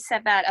love that you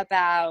said that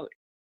about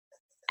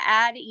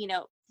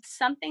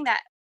something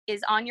that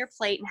is on your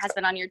plate and has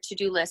been on your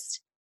to-do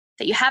list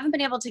that you haven't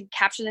been able to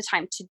capture the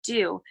time to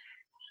do,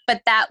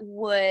 but that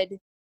would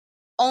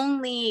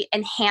only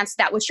enhance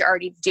that which you're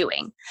already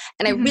doing.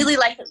 And I really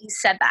like that you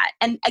said that.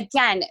 And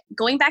again,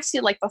 going back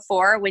to like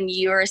before when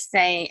you were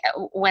saying,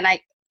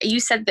 you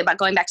said about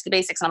going back to the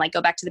basics, and I'm like,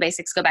 go back to the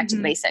basics, go back to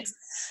the basics.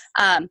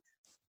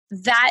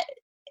 That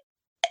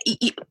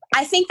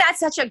I think that's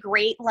such a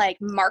great like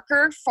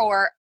marker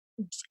for,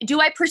 do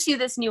I pursue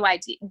this new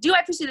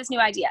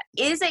idea?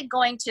 Is it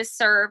going to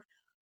serve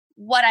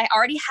what I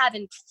already have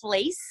in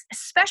place,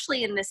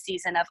 especially in this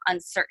season of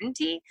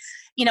uncertainty?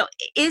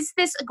 Is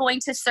this going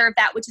to serve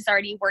that which is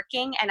already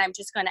working and I'm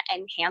just going to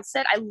enhance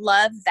it? I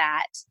love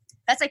that.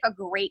 That's like a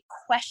great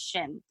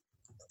question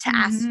to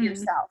ask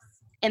yourself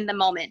in the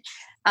moment,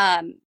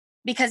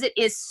 because it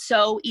is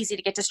so easy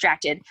to get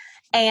distracted.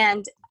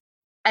 And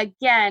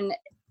again,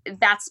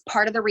 that's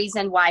part of the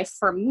reason why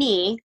for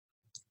me,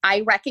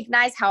 I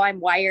recognize how I'm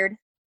wired.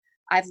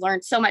 I've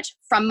learned so much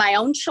from my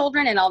own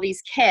children and all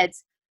these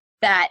kids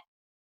that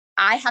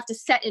I have to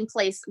set in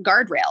place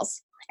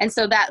guardrails. And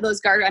so that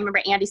those I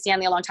remember Andy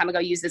Stanley a long time ago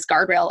used this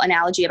guardrail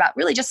analogy about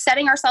really just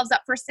setting ourselves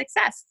up for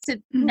success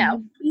to,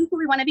 be who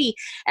we want to be.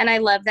 And I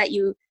love that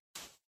you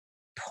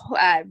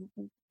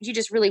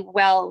just really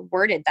well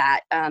worded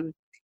that,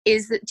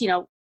 is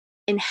that,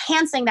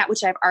 enhancing that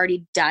which I've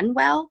already done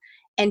well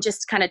and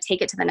just kind of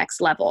take it to the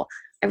next level.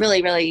 I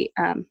really, really,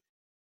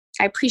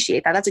 I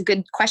appreciate that. That's a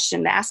good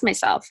question to ask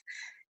myself,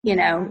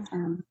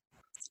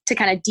 to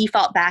kind of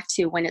default back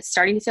to when it's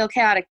starting to feel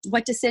chaotic.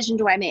 What decision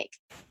do I make?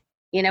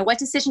 What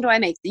decision do I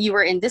make? You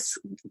were in this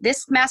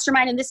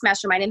mastermind and this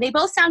mastermind, and they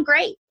both sound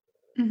great.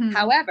 Mm-hmm.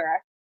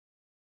 However,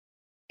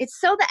 it's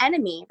so the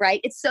enemy,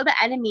 right? It's so the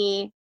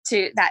enemy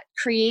to that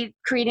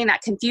creating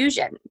that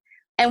confusion.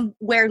 And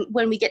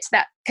when we get to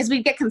that, because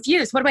we get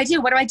confused, what do I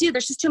do? What do I do?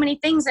 There's just too many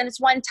things and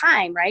it's one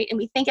time, right? And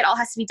we think it all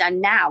has to be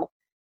done now.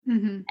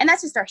 Mm-hmm. And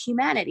that's just our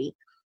humanity.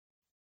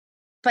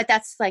 But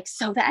that's like,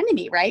 so the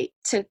enemy, right?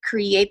 To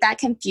create that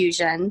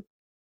confusion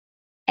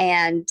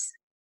and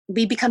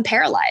we become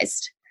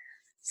paralyzed.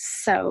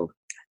 So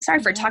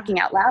sorry for talking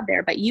out loud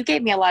there, but you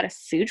gave me a lot of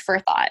food for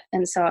thought.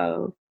 And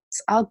so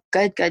it's all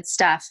good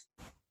stuff.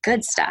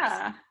 Good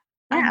stuff.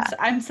 Yeah.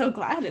 I'm so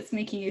glad it's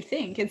making you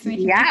think. It's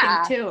making me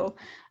think too.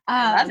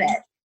 I love it.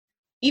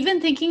 Even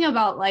thinking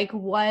about like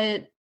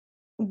what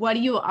do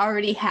you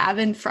already have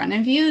in front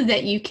of you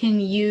that you can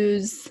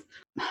use?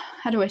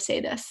 How do I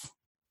say this?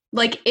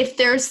 Like if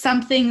there's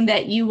something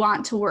that you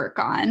want to work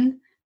on,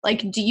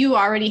 like do you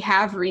already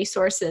have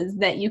resources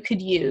that you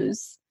could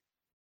use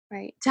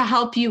to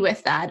help you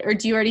with that? Or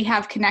do you already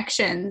have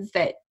connections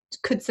that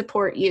could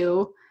support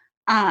you?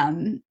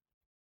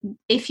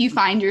 If you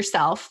find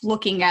yourself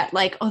looking at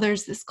like, oh,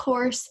 there's this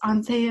course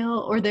on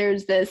sale, or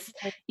there's this,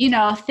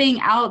 thing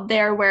out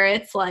there where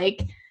it's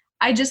like,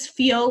 I just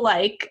feel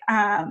like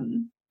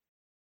I'm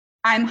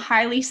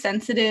highly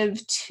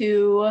sensitive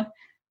to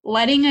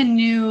letting a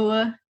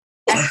new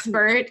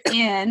expert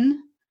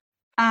in,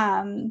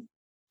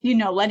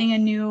 letting a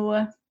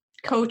new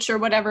coach or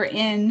whatever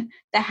in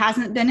that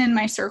hasn't been in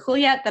my circle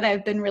yet, that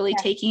I've been really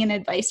taking an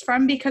advice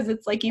from, because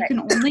it's like you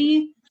can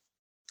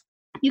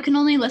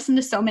only listen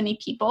to so many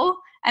people,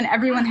 and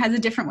everyone has a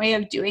different way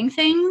of doing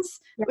things,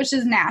 which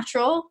is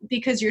natural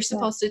because you're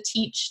supposed to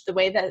teach the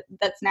way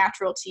that's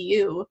natural to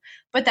you.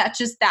 But that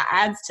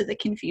adds to the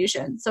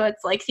confusion. So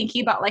it's like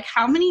thinking about like,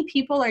 how many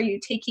people are you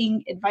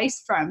taking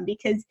advice from?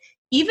 Because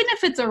even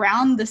if it's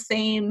around the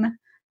same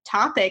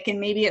topic, and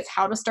maybe it's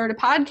how to start a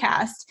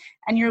podcast,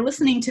 and you're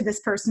listening to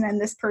this person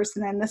and this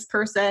person and this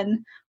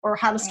person, or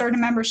how to start a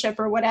membership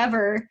or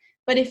whatever.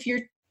 But if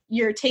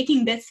you're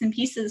taking bits and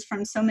pieces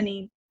from so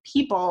many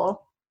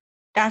people,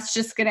 that's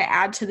just going to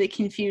add to the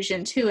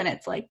confusion too. And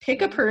it's like,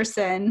 pick a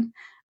person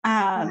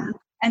and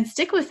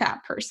stick with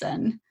that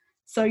person,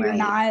 so you're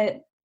not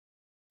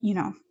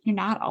you're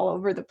not all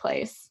over the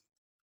place.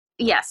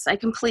 Yes, I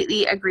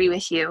completely agree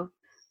with you.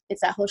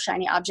 It's that whole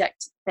shiny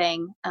object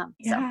thing.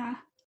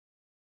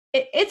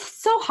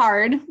 It's so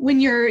hard when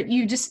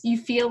you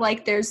feel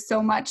like there's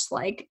so much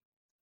like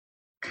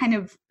kind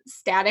of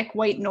static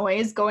white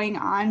noise going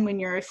on when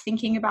you're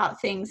thinking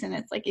about things. And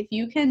it's like, if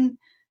you can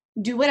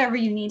do whatever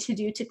you need to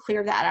do to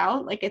clear that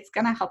out, like it's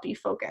going to help you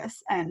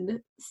focus and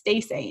stay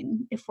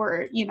sane. If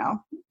we're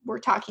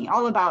talking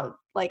all about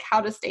like how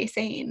to stay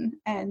sane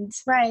and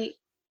Well,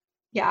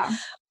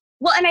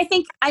 and I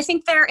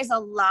think there is a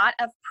lot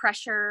of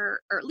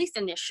pressure, or at least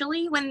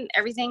initially when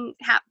everything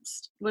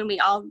happens, when we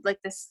all like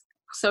this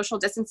social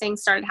distancing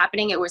started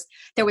happening,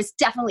 there was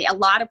definitely a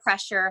lot of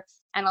pressure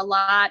and a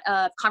lot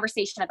of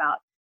conversation about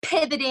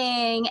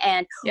pivoting,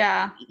 and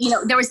there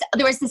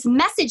was this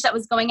message that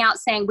was going out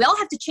saying we all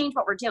have to change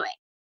what we're doing.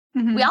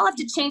 Mm-hmm. We all have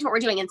to change what we're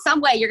doing. In some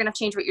way, you're going to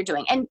change what you're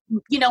doing. And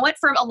you know what?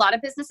 For a lot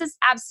of businesses,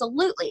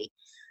 absolutely.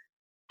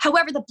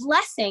 However, the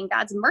blessing,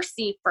 God's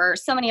mercy for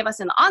so many of us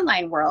in the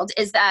online world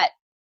is that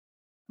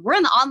we're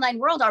in the online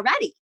world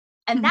already.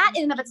 And that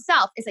in and of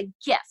itself is a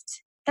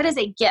gift. That is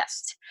a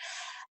gift.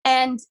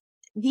 And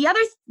the other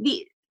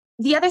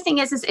thing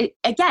is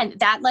again,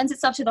 that lends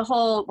itself to the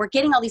whole, we're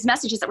getting all these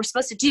messages that we're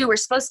supposed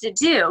to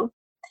do.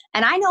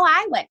 And I know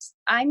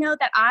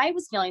that I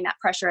was feeling that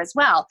pressure as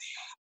well.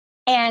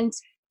 And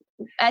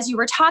as you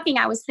were talking,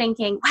 I was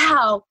thinking,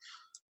 wow,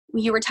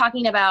 you were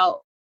talking about,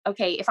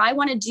 okay, if I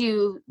want to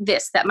do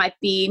this, that might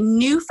be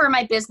new for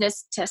my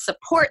business to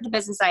support the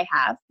business I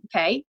have.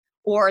 Okay.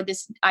 or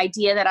this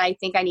idea that I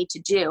think I need to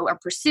do or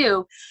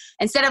pursue,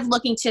 instead of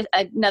looking to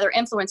another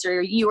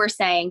influencer, you were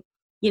saying,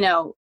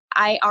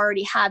 I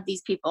already had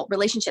these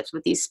relationships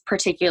with these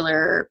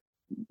particular,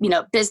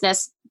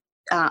 business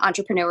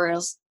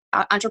entrepreneurs,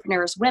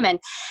 women.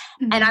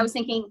 Mm-hmm. And I was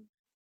thinking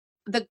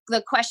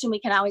the question we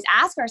can always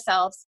ask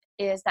ourselves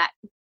is that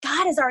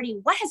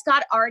what has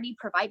God already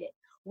provided?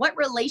 What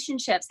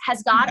relationships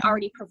has God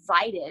already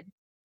provided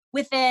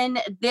within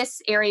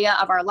this area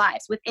of our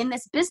lives, within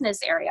this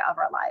business area of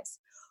our lives?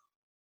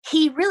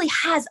 He really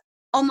has,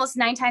 almost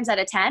 9 times out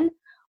of 10,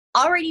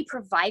 already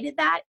provided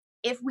that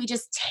if we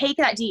just take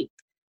that deep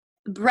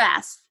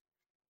breath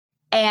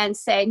and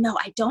say, no,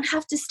 I don't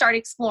have to start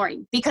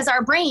exploring, because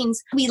our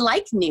brains, we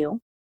like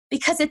new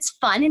because it's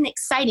fun and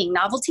exciting.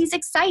 Novelty is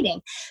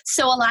exciting.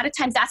 So a lot of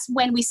times that's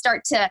when we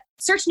start to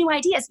search new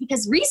ideas,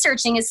 because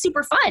researching is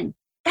super fun.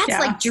 That's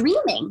like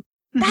dreaming.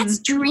 That's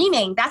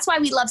dreaming. That's why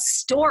we love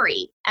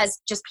story as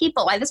just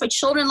people. That's why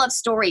children love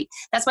story.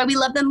 That's why we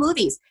love the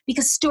movies,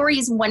 because story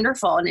is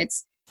wonderful, and it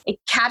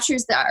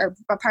captures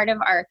a part of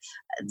our,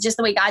 just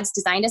the way God's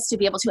designed us to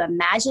be able to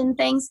imagine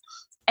things.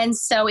 And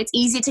so it's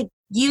easy to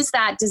use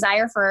that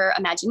desire for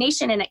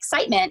imagination and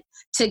excitement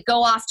to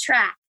go off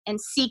track and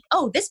seek,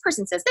 oh, this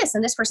person says this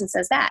and this person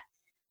says that.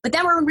 But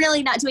then we're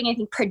really not doing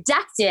anything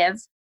productive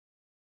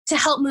to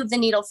help move the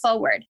needle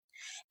forward.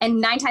 And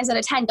 9 times out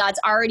of 10, God's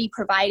already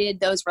provided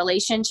those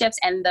relationships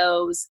and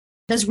those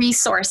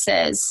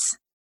resources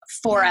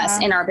for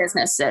us in our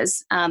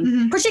businesses,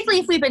 particularly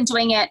if we've been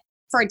doing it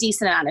for a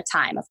decent amount of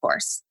time, of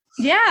course.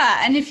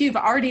 Yeah. And if you've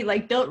already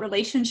built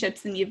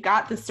relationships and you've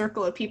got the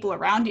circle of people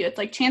around you,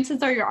 it's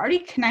chances are you're already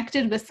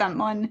connected with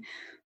someone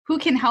who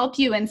can help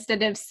you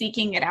instead of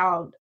seeking it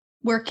out,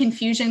 where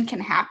confusion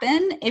can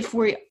happen if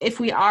we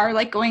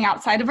are going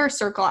outside of our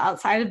circle,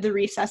 outside of the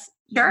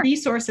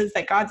resources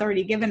that God's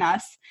already given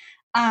us.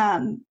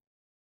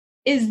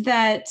 Is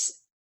that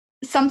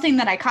something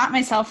that I caught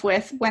myself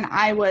with when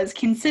I was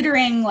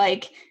considering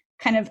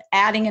kind of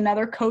adding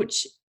another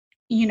coach,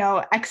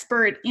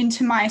 expert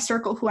into my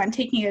circle who I'm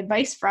taking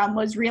advice from,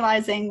 was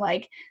realizing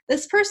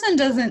this person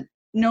doesn't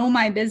know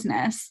my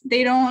business.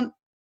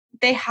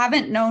 They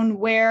haven't known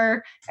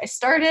where I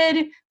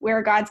started,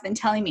 where God's been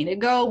telling me to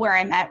go, where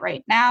I'm at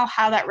right now,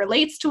 how that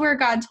relates to where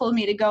God told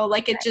me to go.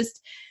 It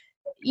just,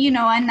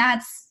 and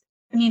that's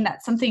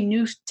something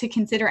new to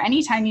consider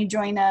anytime you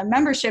join a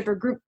membership or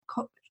group,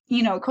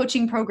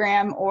 coaching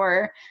program,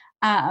 or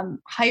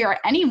hire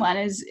anyone,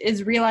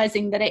 is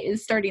realizing that it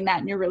is starting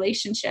that new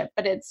relationship.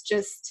 But it's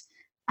just,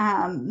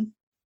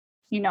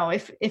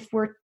 if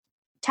we're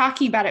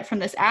talking about it from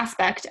this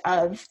aspect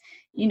of,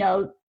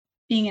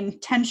 being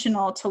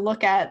intentional to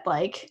look at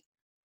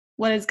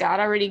what has God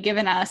already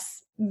given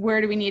us? Where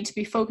do we need to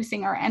be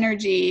focusing our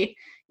energy?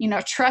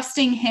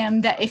 Trusting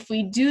him that if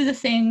we do the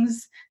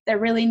things that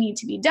really need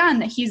to be done,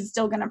 that he's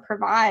still going to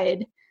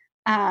provide.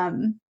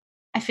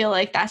 I feel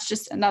like that's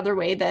just another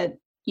way that,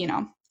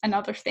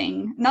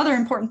 another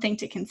important thing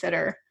to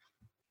consider.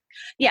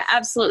 Yeah,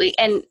 absolutely.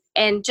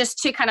 And just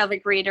to kind of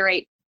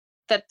reiterate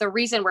that the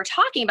reason we're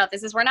talking about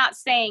this is we're not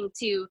saying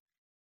to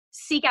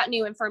seek out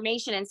new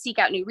information and seek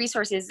out new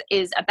resources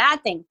is a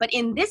bad thing. But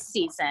in this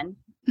season,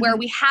 where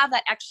we have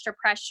that extra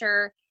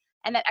pressure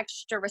and that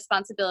extra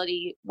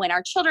responsibility when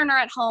our children are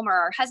at home or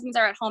our husbands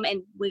are at home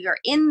and we are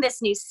in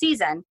this new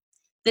season,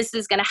 this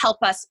is going to help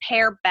us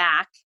pare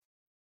back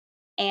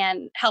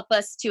and help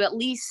us to at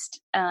least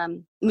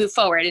move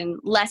forward and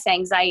less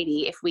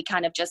anxiety if we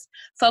kind of just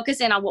focus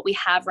in on what we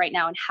have right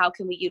now and how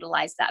can we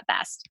utilize that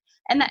best.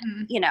 And that,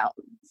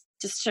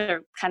 just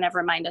to kind of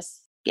remind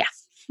us. Yeah.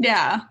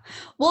 Yeah.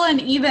 Well, and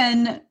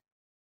even,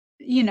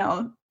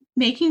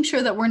 making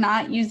sure that we're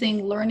not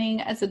using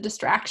learning as a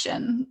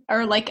distraction,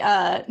 or not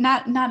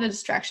a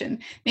distraction,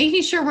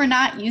 making sure we're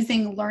not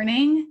using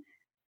learning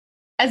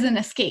as an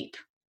escape.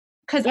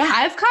 Because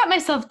I've caught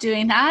myself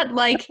doing that.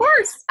 Of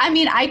course.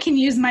 I can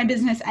use my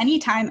business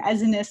anytime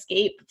as an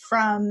escape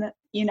from,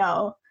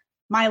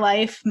 my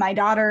life, my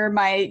daughter,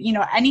 my,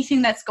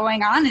 anything that's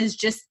going on, is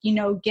just,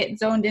 get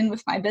zoned in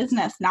with my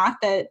business. Not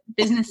that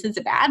business is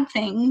a bad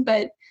thing,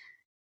 but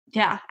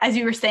yeah, as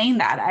you were saying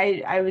that,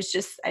 I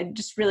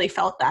just really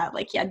felt that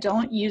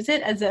don't use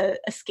it as a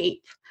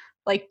escape.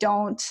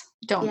 Don't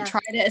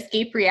try to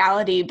escape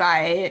reality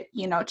by,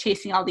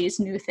 chasing all these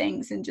new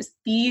things, and just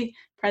be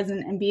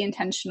present and be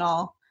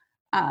intentional.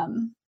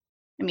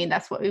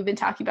 That's what we've been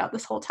talking about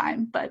this whole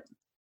time, but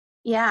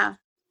yeah.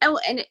 Oh,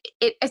 and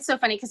it's so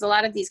funny because a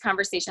lot of these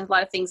conversations, a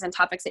lot of things and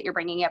topics that you're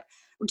bringing up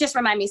just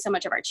remind me so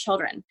much of our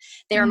children.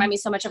 They remind me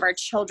so much of our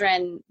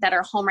children that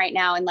are home right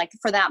now. And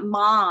for that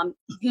mom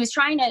who's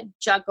trying to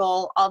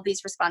juggle all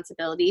these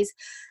responsibilities,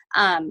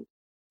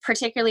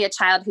 particularly a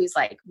child who's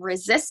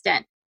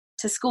resistant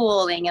to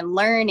schooling and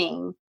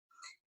learning,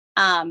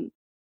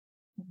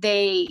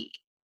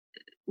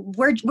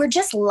 we're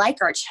just like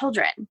our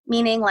children,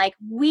 meaning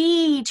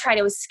we try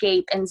to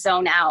escape and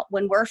zone out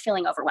when we're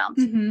feeling overwhelmed.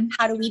 Mm-hmm.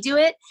 How do we do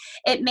it?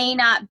 It may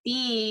not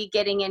be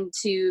getting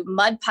into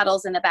mud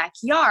puddles in the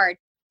backyard,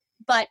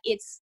 but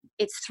it's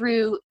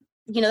through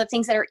the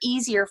things that are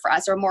easier for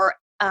us or more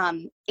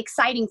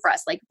exciting for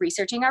us, like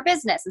researching our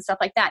business and stuff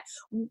like that.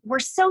 We're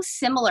so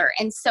similar.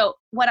 And so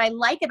what I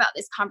like about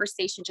this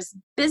conversation, just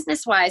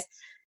business wise,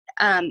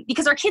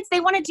 because our kids, they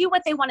want to do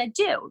what they want to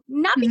do,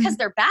 not because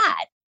they're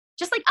bad,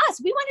 just like us.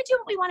 We want to do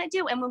what we want to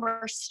do. And when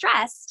we're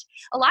stressed,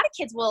 a lot of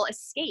kids will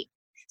escape.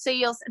 So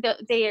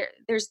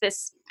there's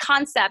this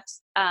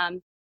concept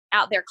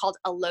out there called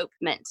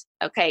elopement.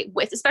 Okay.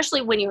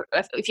 Especially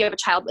if you have a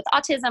child with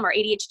autism or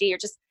ADHD or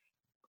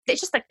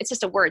it's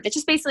just a word that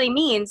just basically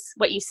means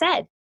what you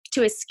said,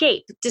 to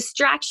escape,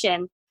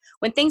 distraction.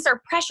 When things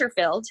are pressure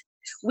filled,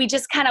 we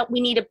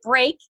need a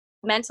break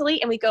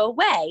mentally and we go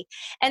away.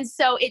 And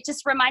so it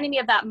just reminded me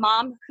of that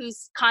mom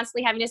who's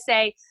constantly having to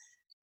say,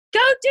 go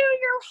do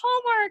your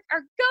homework or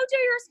go do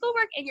your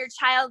schoolwork. And your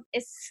child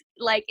is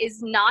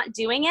not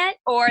doing it,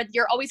 or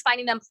you're always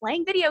finding them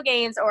playing video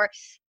games or,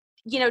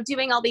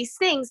 doing all these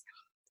things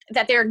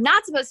that they're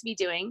not supposed to be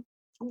doing.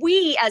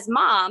 We as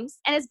moms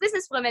and as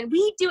businesswomen,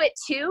 we do it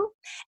too.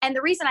 And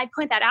the reason I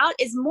point that out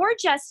is more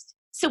just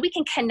so we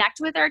can connect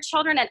with our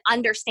children and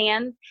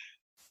understand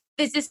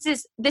this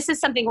is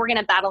something we're going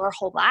to battle our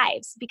whole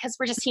lives, because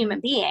we're just human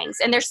beings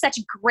and there's such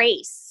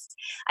grace.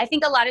 I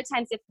think a lot of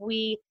times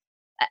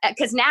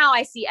because now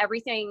I see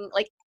everything,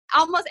 like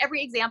almost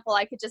every example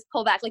I could just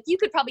pull back. Like you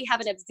could probably have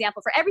an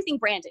example for everything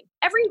branding,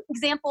 every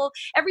example,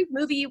 every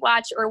movie you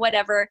watch or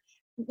whatever,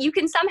 you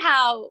can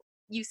somehow,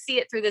 you see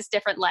it through this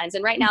different lens.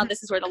 And right now,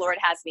 this is where the Lord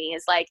has me,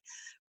 is like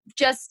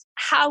just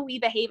how we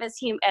behave as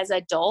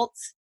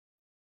adults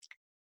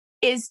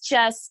is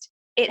just,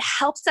 it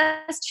helps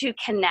us to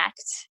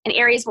connect in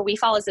areas where we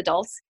fall as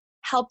adults,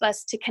 help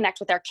us to connect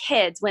with our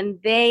kids when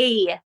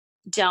they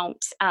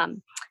don't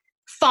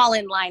fall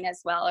in line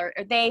as well, or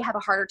they have a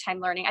harder time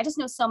learning. I just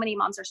know so many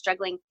moms are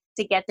struggling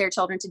to get their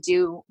children to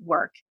do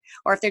work,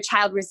 or if their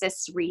child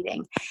resists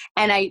reading.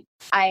 And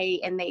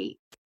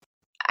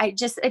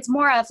it's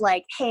more of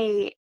like,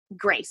 hey,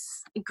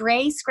 grace,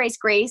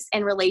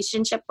 and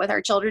relationship with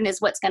our children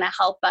is what's going to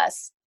help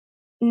us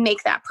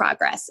make that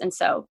progress. And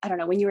so I don't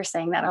know, when you were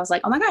saying that, I was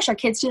like, oh my gosh, our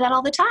kids do that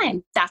all the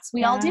time.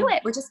 We all do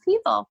it. We're just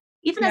people.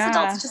 Even as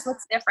adults, it just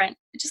looks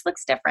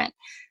different.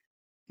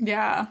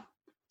 Yeah.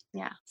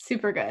 Yeah.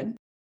 Super good.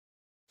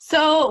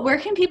 So where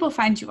can people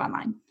find you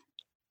online?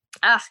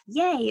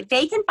 Yay.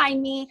 They can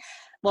find me.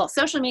 Well,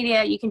 social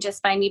media, you can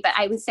just find me, but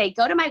I would say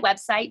go to my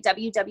website,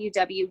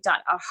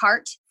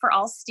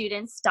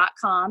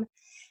 www.aheartforallstudents.com.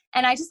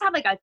 And I just have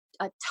like a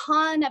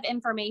ton of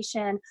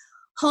information,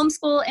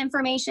 homeschool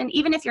information.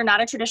 Even if you're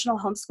not a traditional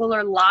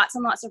homeschooler, lots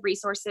and lots of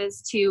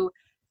resources to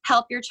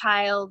help your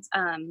child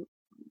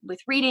with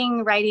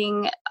reading,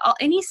 writing,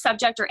 any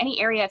subject or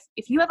any area.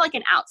 If you have like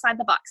an outside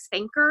the box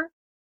thinker,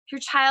 if your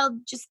child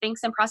just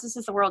thinks and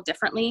processes the world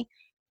differently,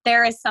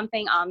 there is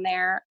something on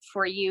there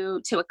for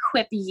you to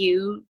equip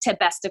you to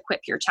best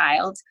equip your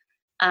child.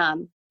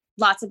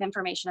 Lots of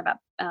information about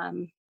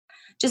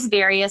just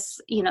various,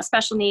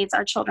 special needs,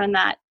 our children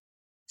that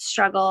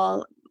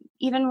struggle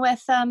even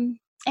with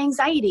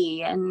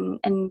anxiety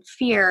and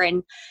fear.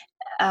 And,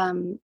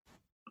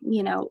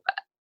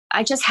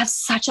 I just have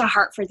such a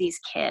heart for these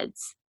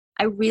kids.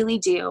 I really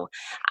do.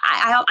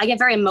 I get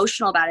very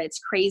emotional about it. It's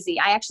crazy.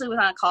 I actually was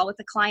on a call with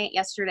a client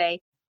yesterday,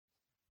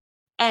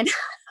 and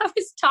I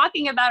was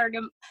talking about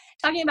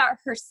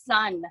her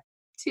son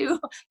to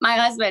my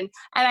husband.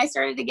 And I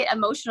started to get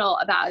emotional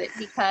about it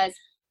because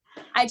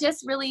I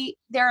just want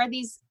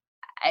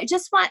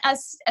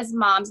us as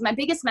moms, my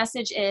biggest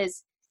message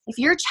is, if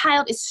your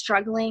child is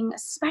struggling,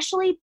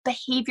 especially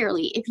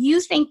behaviorally, if your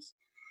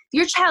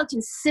child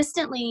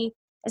consistently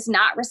is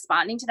not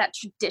responding to that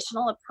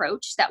traditional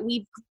approach that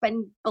we've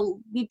been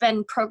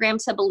programmed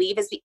to believe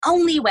is the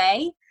only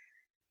way,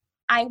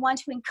 I want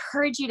to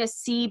encourage you to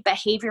see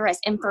behavior as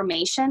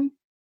information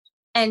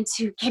and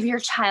to give your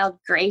child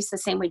grace the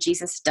same way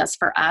Jesus does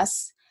for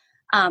us.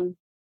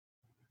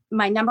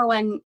 My number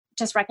one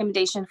just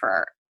recommendation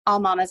for all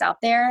mamas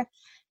out there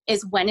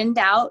is, when in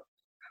doubt,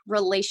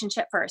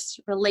 relationship first,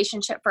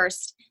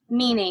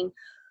 meaning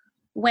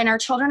when our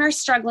children are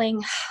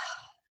struggling,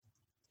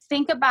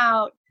 think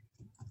about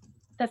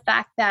the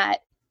fact that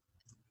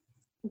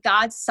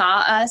God saw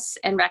us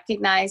and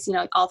recognized,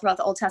 all throughout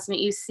the Old Testament,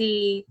 you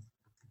see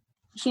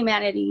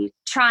humanity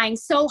trying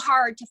so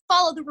hard to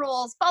follow the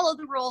rules,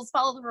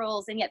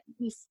 and yet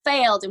we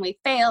failed.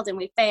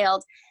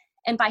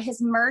 And by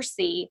his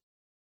mercy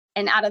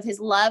and out of his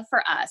love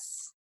for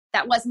us,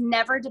 that was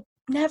never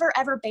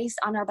ever based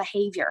on our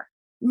behavior,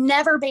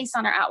 never based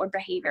on our outward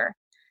behavior.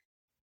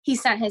 He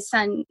sent his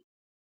son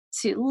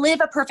to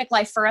live a perfect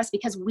life for us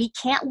because we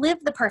can't live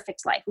the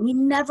perfect life. We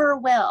never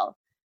will.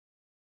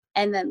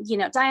 And then,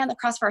 die on the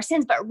cross for our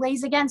sins, but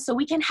raise again so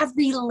we can have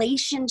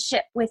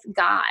relationship with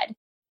God,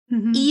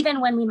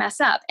 even when we mess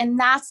up. And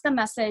that's the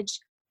message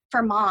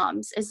for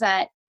moms, is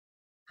that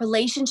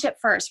relationship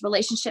first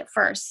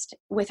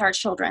with our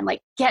children.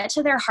 Like, get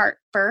to their heart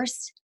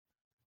first,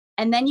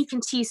 and then you can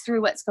tease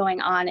through what's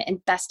going on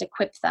and best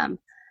equip them.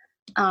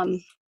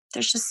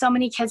 There's just so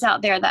many kids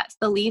out there that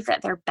believe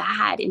that they're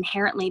bad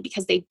inherently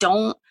because they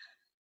don't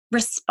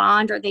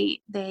respond, or they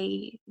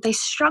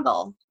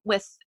struggle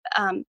with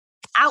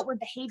outward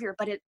behavior,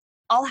 but it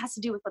all has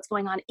to do with what's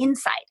going on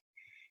inside.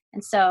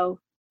 And so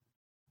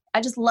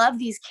I just love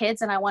these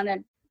kids, and I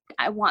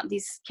want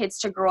these kids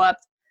to grow up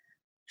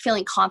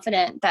feeling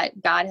confident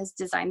that God has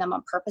designed them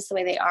on purpose the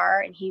way they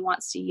are, and he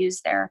wants to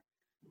use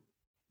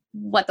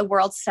what the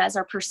world says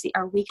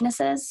are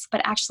weaknesses, but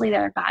actually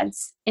they're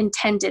God's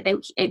intended,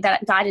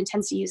 that God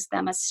intends to use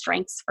them as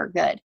strengths for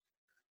good.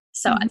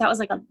 So that was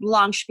like a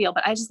long spiel,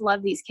 but I just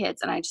love these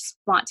kids, and I just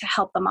want to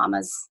help the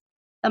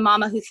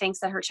mama who thinks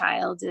that her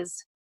child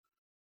is,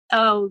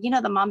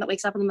 the mom that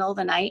wakes up in the middle of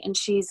the night and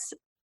she's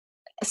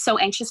so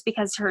anxious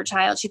because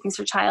she thinks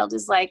her child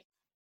is like,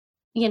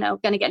 going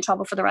to get in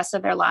trouble for the rest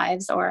of their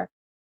lives, or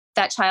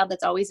that child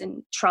that's always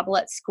in trouble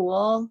at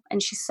school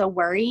and she's so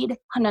worried.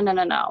 Oh,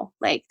 no.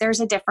 Like,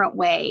 there's a different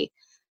way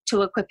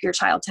to equip your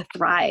child to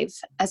thrive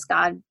as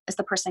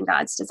the person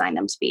God's designed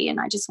them to be. And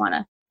I just want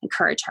to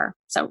encourage her.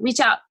 So reach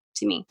out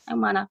to me. I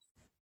want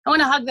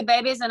to hug the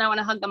babies, and I want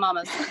to hug the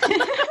mamas.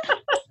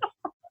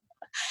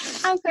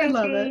 I'm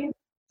crazy.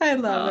 I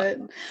love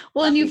it.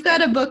 Well, and you've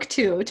got a book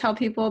too. Tell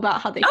people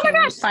about how they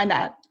can find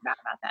that. I forgot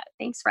about that.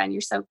 Thanks, friend. You're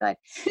so good.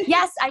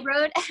 Yes, I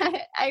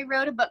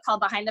wrote a book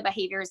called Behind the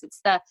Behaviors. It's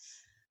the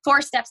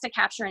 4 steps to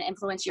capture and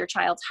influence your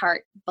child's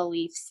heart,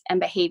 beliefs, and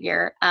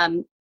behavior.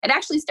 It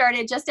actually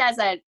started just as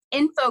an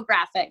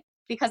infographic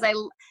because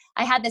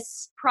I had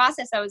this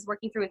process I was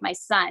working through with my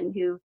son,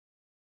 who,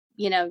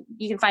 you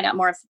can find out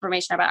more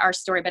information about our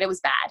story, but it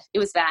was bad. It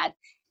was bad.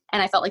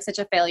 And I felt like such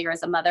a failure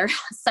as a mother,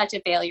 such a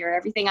failure.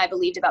 Everything I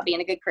believed about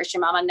being a good Christian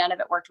mama, none of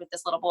it worked with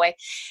this little boy.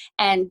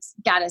 And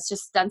God has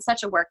just done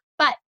such a work.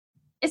 But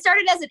it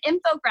started as an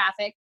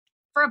infographic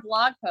for a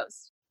blog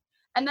post.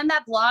 And then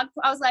that blog,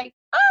 I was like,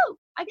 oh,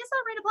 I guess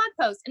I'll write a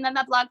blog post. And then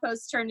that blog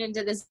post turned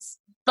into this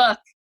book,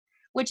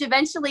 which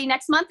eventually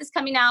next month is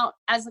coming out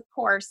as a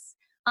course.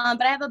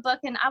 But I have a book,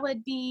 and I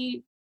would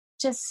be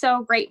just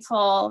so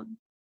grateful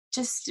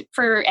just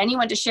for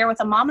anyone to share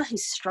with a mama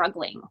who's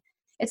struggling.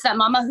 It's that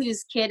mama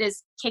whose kid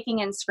is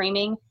kicking and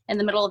screaming in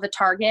the middle of the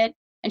Target,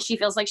 and she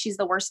feels like she's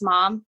the worst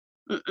mom.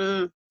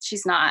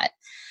 She's not.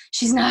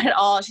 She's not at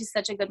all. She's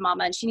such a good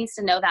mama, and she needs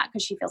to know that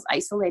because she feels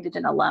isolated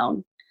and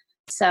alone.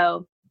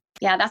 So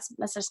yeah, that's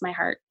just my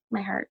heart.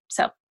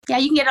 So yeah,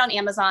 you can get it on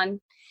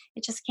Amazon.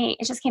 It just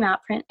came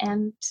out, print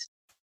and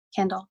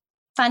Kindle.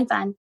 Fun.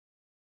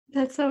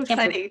 That's so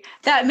exciting.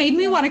 That made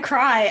me want to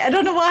cry. I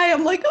don't know why.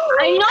 I'm like, oh.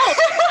 I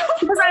know,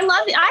 because I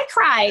love it. I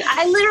cry.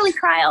 I literally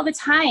cry all the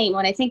time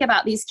when I think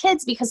about these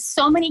kids, because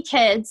so many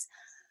kids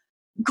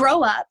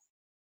grow up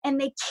and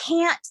they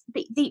can't,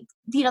 they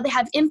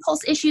have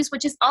impulse issues,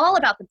 which is all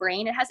about the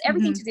brain. It has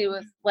everything to do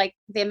with like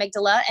the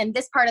amygdala, and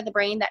this part of the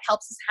brain that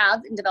helps us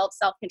have and develop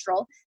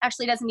self-control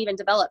actually doesn't even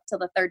develop till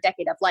the 3rd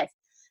decade of life.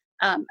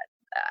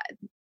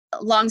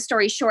 Long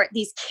story short,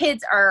 these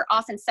kids are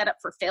often set up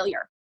for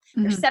failure.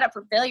 They're set up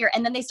for failure.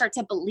 And then they start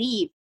to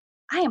believe,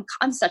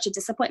 I'm such a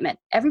disappointment.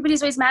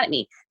 Everybody's always mad at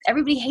me.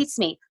 Everybody hates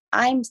me.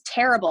 I'm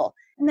terrible.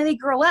 And then they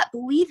grow up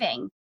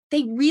believing,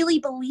 they really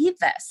believe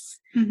this.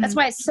 That's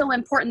why it's so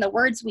important, the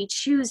words we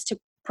choose to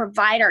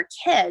provide our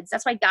kids.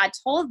 That's why God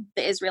told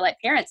the Israelite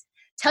parents,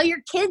 tell your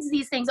kids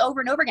these things over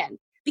and over again,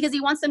 because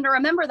he wants them to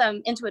remember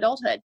them into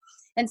adulthood.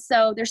 And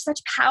so there's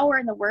such power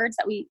in the words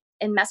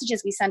in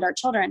messages we send our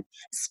children,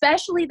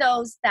 especially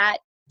those that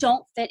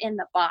don't fit in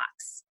the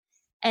box.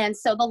 And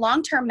so the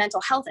long-term mental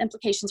health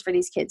implications for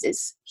these kids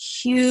is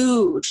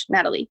huge,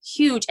 Natalie,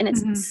 huge. And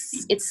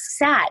it's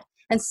sad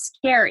and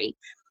scary.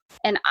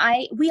 And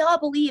we all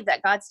believe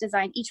that God's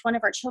designed each one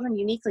of our children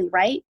uniquely,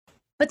 right?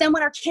 But then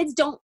when our kids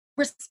don't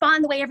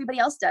respond the way everybody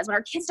else does, when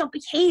our kids don't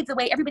behave the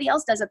way everybody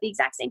else does at the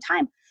exact same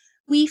time,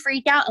 we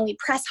freak out and we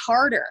press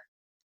harder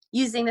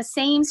using the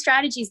same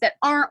strategies that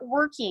aren't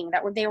working,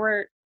 that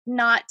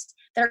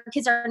our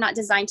kids are not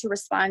designed to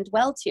respond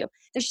well to.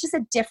 There's just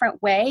a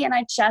different way. And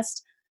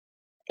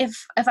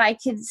if I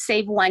could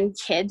save one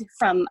kid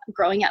from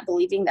growing up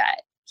believing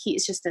that he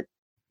is just a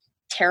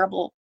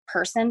terrible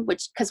person,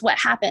 because what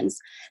happens,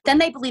 then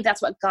they believe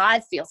that's what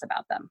God feels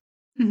about them.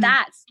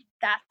 That's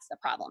the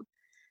problem.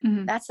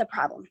 That's the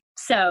problem.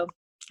 So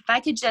if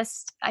I could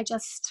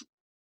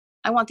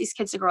I want these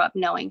kids to grow up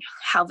knowing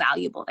how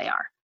valuable they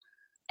are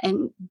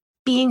and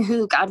being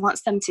who God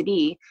wants them to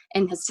be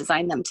and has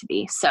designed them to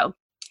be. So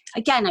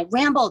again, I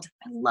rambled.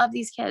 I love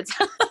these kids.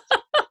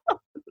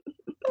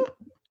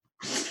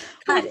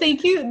 Well,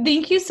 thank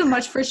you so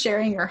much for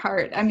sharing your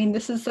heart. I mean,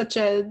 this is such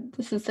a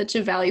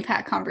value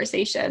packed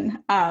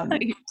conversation.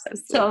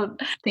 So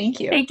thank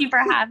you. Thank you for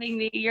having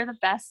me. You're the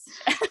best.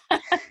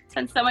 It's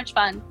been so much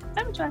fun.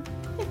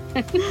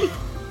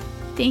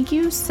 Thank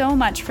you so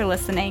much for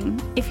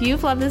listening. If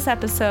you've loved this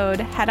episode,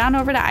 head on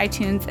over to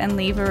iTunes and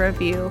leave a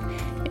review.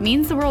 It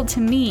means the world to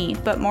me,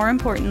 but more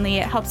importantly,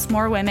 it helps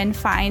more women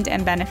find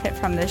and benefit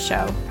from this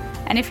show.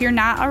 And if you're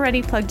not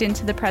already plugged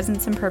into the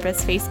Presence and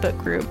Purpose Facebook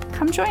group,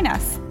 come join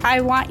us.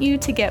 I want you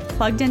to get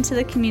plugged into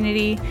the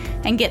community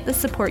and get the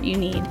support you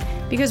need,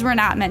 because we're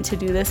not meant to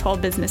do this whole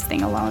business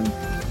thing alone.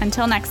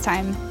 Until next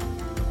time.